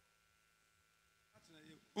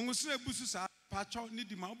ebusu sa pacho ni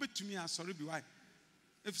di ma obetumi asori bi why.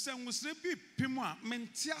 If say ngusra bi pimu a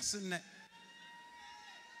menti ase ne.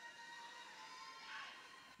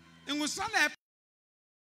 Ngusra na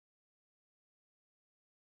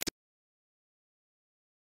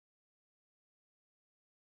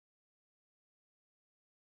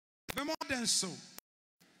more than so.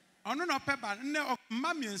 I don't know pepper, no,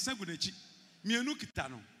 mammy and Sagunechi, Mianu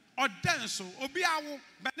Kitano, or Denso, or be our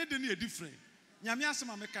Benedict different.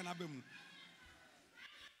 Yamiasama Mecanabum.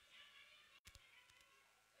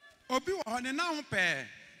 Obi on a now pair,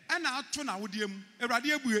 and I'll turn out with him, a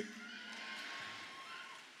radio.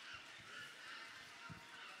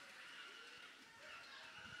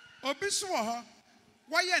 Obi saw her,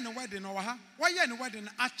 why in a wedding or her, why in a wedding,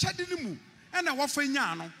 I chatted him, and I was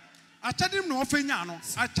Feniano. I chatted him no Feniano,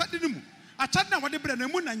 I chatted him. I chatted what the bread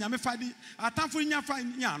and moon and Yamifadi, I time for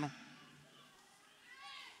Yafaniano.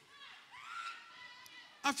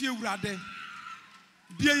 A few rather.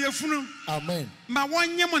 Dear your funeral, amen. My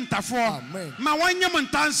 1 year montafo, amen. My 1 year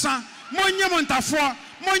montansa, Monument afo,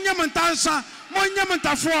 Monument answer, Monument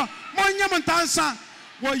afo, Monument answer.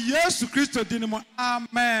 Well, yes, to Christo Dinamo,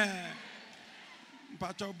 amen.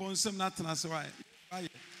 Pacho Bonsem Natanas, why?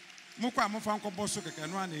 Muka Mofanko Bosuka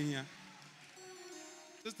can run in here.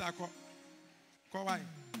 Just a call. Why?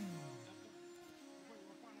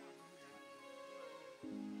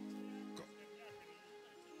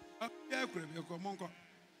 Yeah, Monko.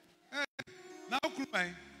 Now,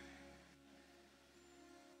 cry.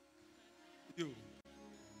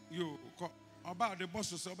 You about the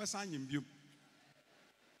bosses of a signing you.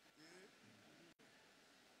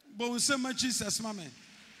 Bonsema Jesus, mamma.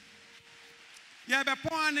 Yeah, be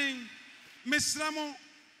pointing, Miss Ramo.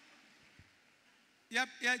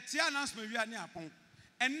 tia announcement we ani apon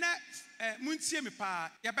enne muntie me pa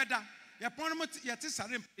ye beda ye pon mo ye te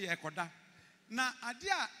sare ye koda na ade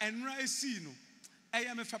a enra esi no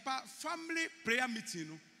eye me papa family prayer meeting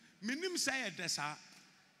no minim say ye desa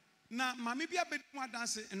na mama bia be mu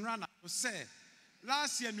adanse enra na say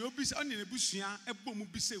last year no obi se oni nebusua ebom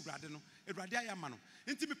bi se urade no urade ayama no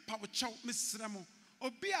enti me pa wo chew me sremo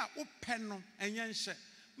obi a wo pɛ no enye nhye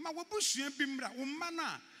ma wo busua bi mra wo ma no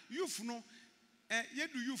a youth no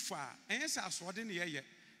yedu youth a enye se asode ne ye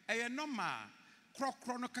eye normal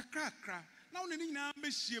krokro no kakrakra na wo ne nyina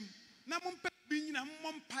mehiem na mo mpa bi nyina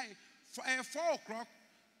mo mpai 4 o'clock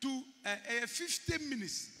to 50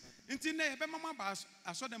 minutes enti na ye be mama ba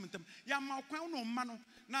asode mtem ya ma kwan no ma no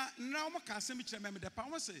na wo ka asem kire me de pa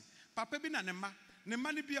wo se papa bi na ne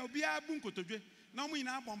ma ne bia obi abu nkotodwe na mo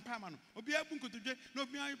nyina abon pa ma no obi abu nkotodwe na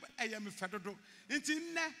obi eye me fedodo enti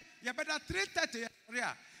nne ye beda 3:30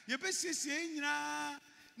 ya ye be siesie nyina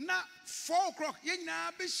na 4 o'clock ye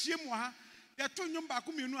nyina be hiem ha ye to nwom ba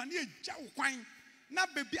ko mienu a na ye gya wo kwan na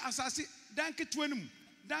bebi asase dan keto anum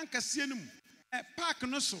dan kase anum park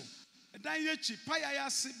no so dan yechi paya ya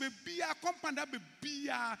se bebi a compound bebi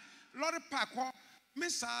a lorry park ho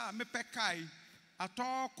mesa me pekai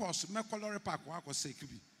atọ course me lorry park ho akose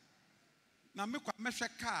kibi na me kwa mehwe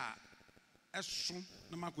car eso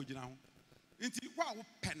na makogina ho nti wa wo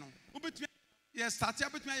pɛ no wo betumi ye start ya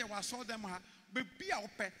betumi ye wa so dem ha bebi a wo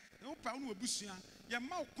pɛ wo pa no abusua ye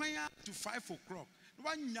ma wo kwan to 5 o'clock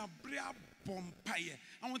wa nya bria bompaye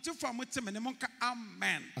awonte fo amote me ne monka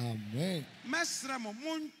amen amen mesra mo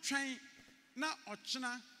montwen na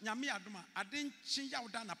ochena nyame adoma adenkye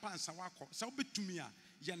yawda na pansa wakọ sa wo betumi a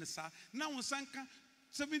ye ne sa na won sanka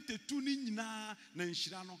 72 ni nyina na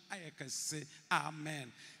nhira no ayekase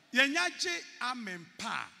amen ye nyaje amen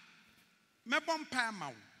pa mebọ mpa ma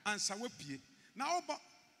wo ansa wapie na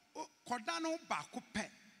wo koda no ba ko pɛ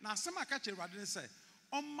na asem aka kire wade ne sɛ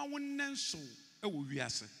ɔmma wo nenso ɛwɔ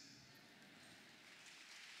wiase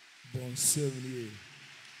bon 7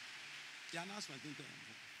 ya announcement inte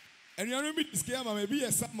ɛnuanu bi diskia ma bi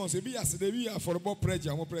yɛ sermons bi yɛ asede bi yɛ afɔrebɔ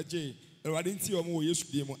preacher mo preacher ɛwade nti ɔmo wɔ Yesu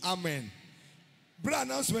die mu amen bra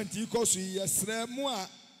announcement yi kɔ so yɛ srɛ mo a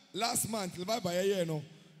last month le baba yɛ no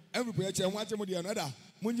every preacher ho akyɛ mo die no da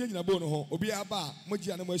mo nyɛ nyina bo no ho obi aba mo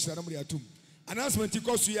gye ana mo ahyira na mo de atum announcement yi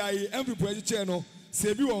kɔ so yɛ every preacher no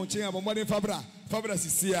sɛ bi wɔ nkyɛn abɔmmɔden fabra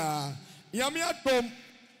sisia nyame atom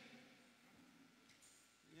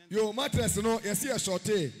yo mattress no yɛsi yɛ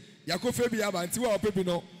shorte yakofe bi aba nti wa opebi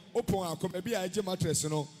no opon akom ebi a gye mattress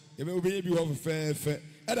no ebe obi bi wɔ fɛfɛ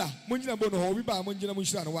ɛda mo nyina bo no ho obi ba mo nyina mo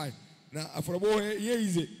hyira no why na aforobo ye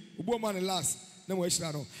easy obo ma no last na mo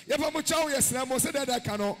hyira no yɛfa mo chawo yɛsra mo sɛ dada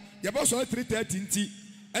ka no yɛbɔ so 3:30 nti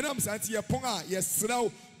ɛnam santi yɛ pon a yɛsra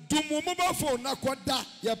wo dumu mobile phone na koda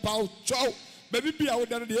yɛ pa chawo baby bi a wo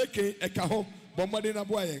da no de eke eka ho bombade na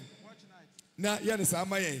boa yen na ye ne sa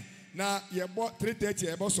ma yen na ye bo 3:30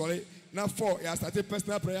 ye bo sori na 4 ya start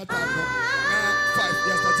personal prayer time no na 5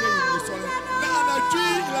 ya start ye sori na na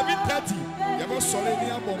 11:30 ye bo sori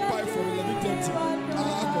ni abon 5 for 11:30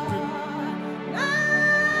 akopim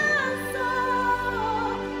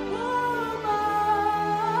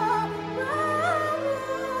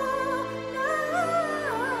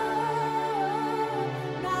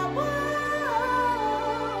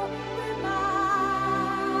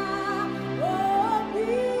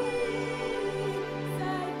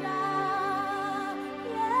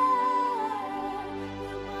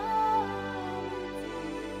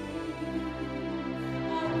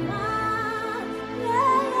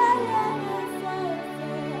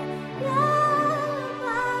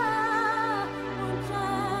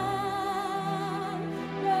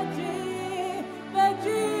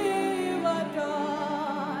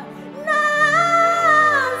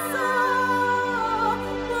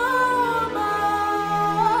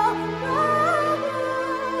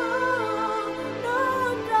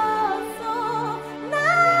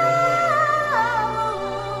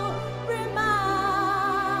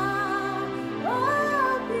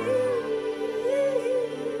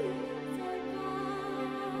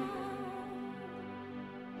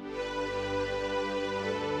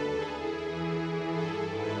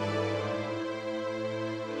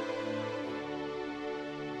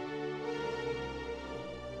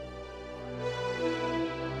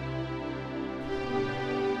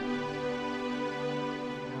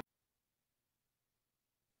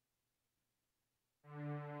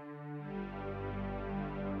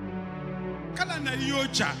kala na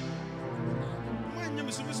yocha mwanya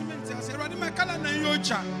msumenti ase rwadi makala na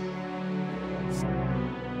yocha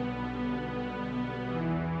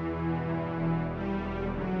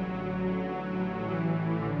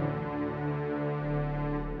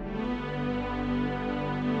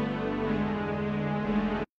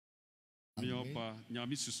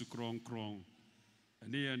nyame susu kronkron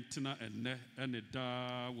ɛne yɛntena ɛnnɛ ɛne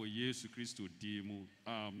daa wɔ yesu kristo din mu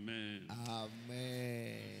amen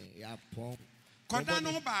amen yapɔn kɔda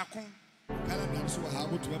no baako kalanda so ha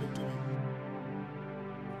botuma botuma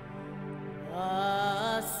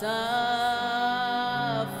asa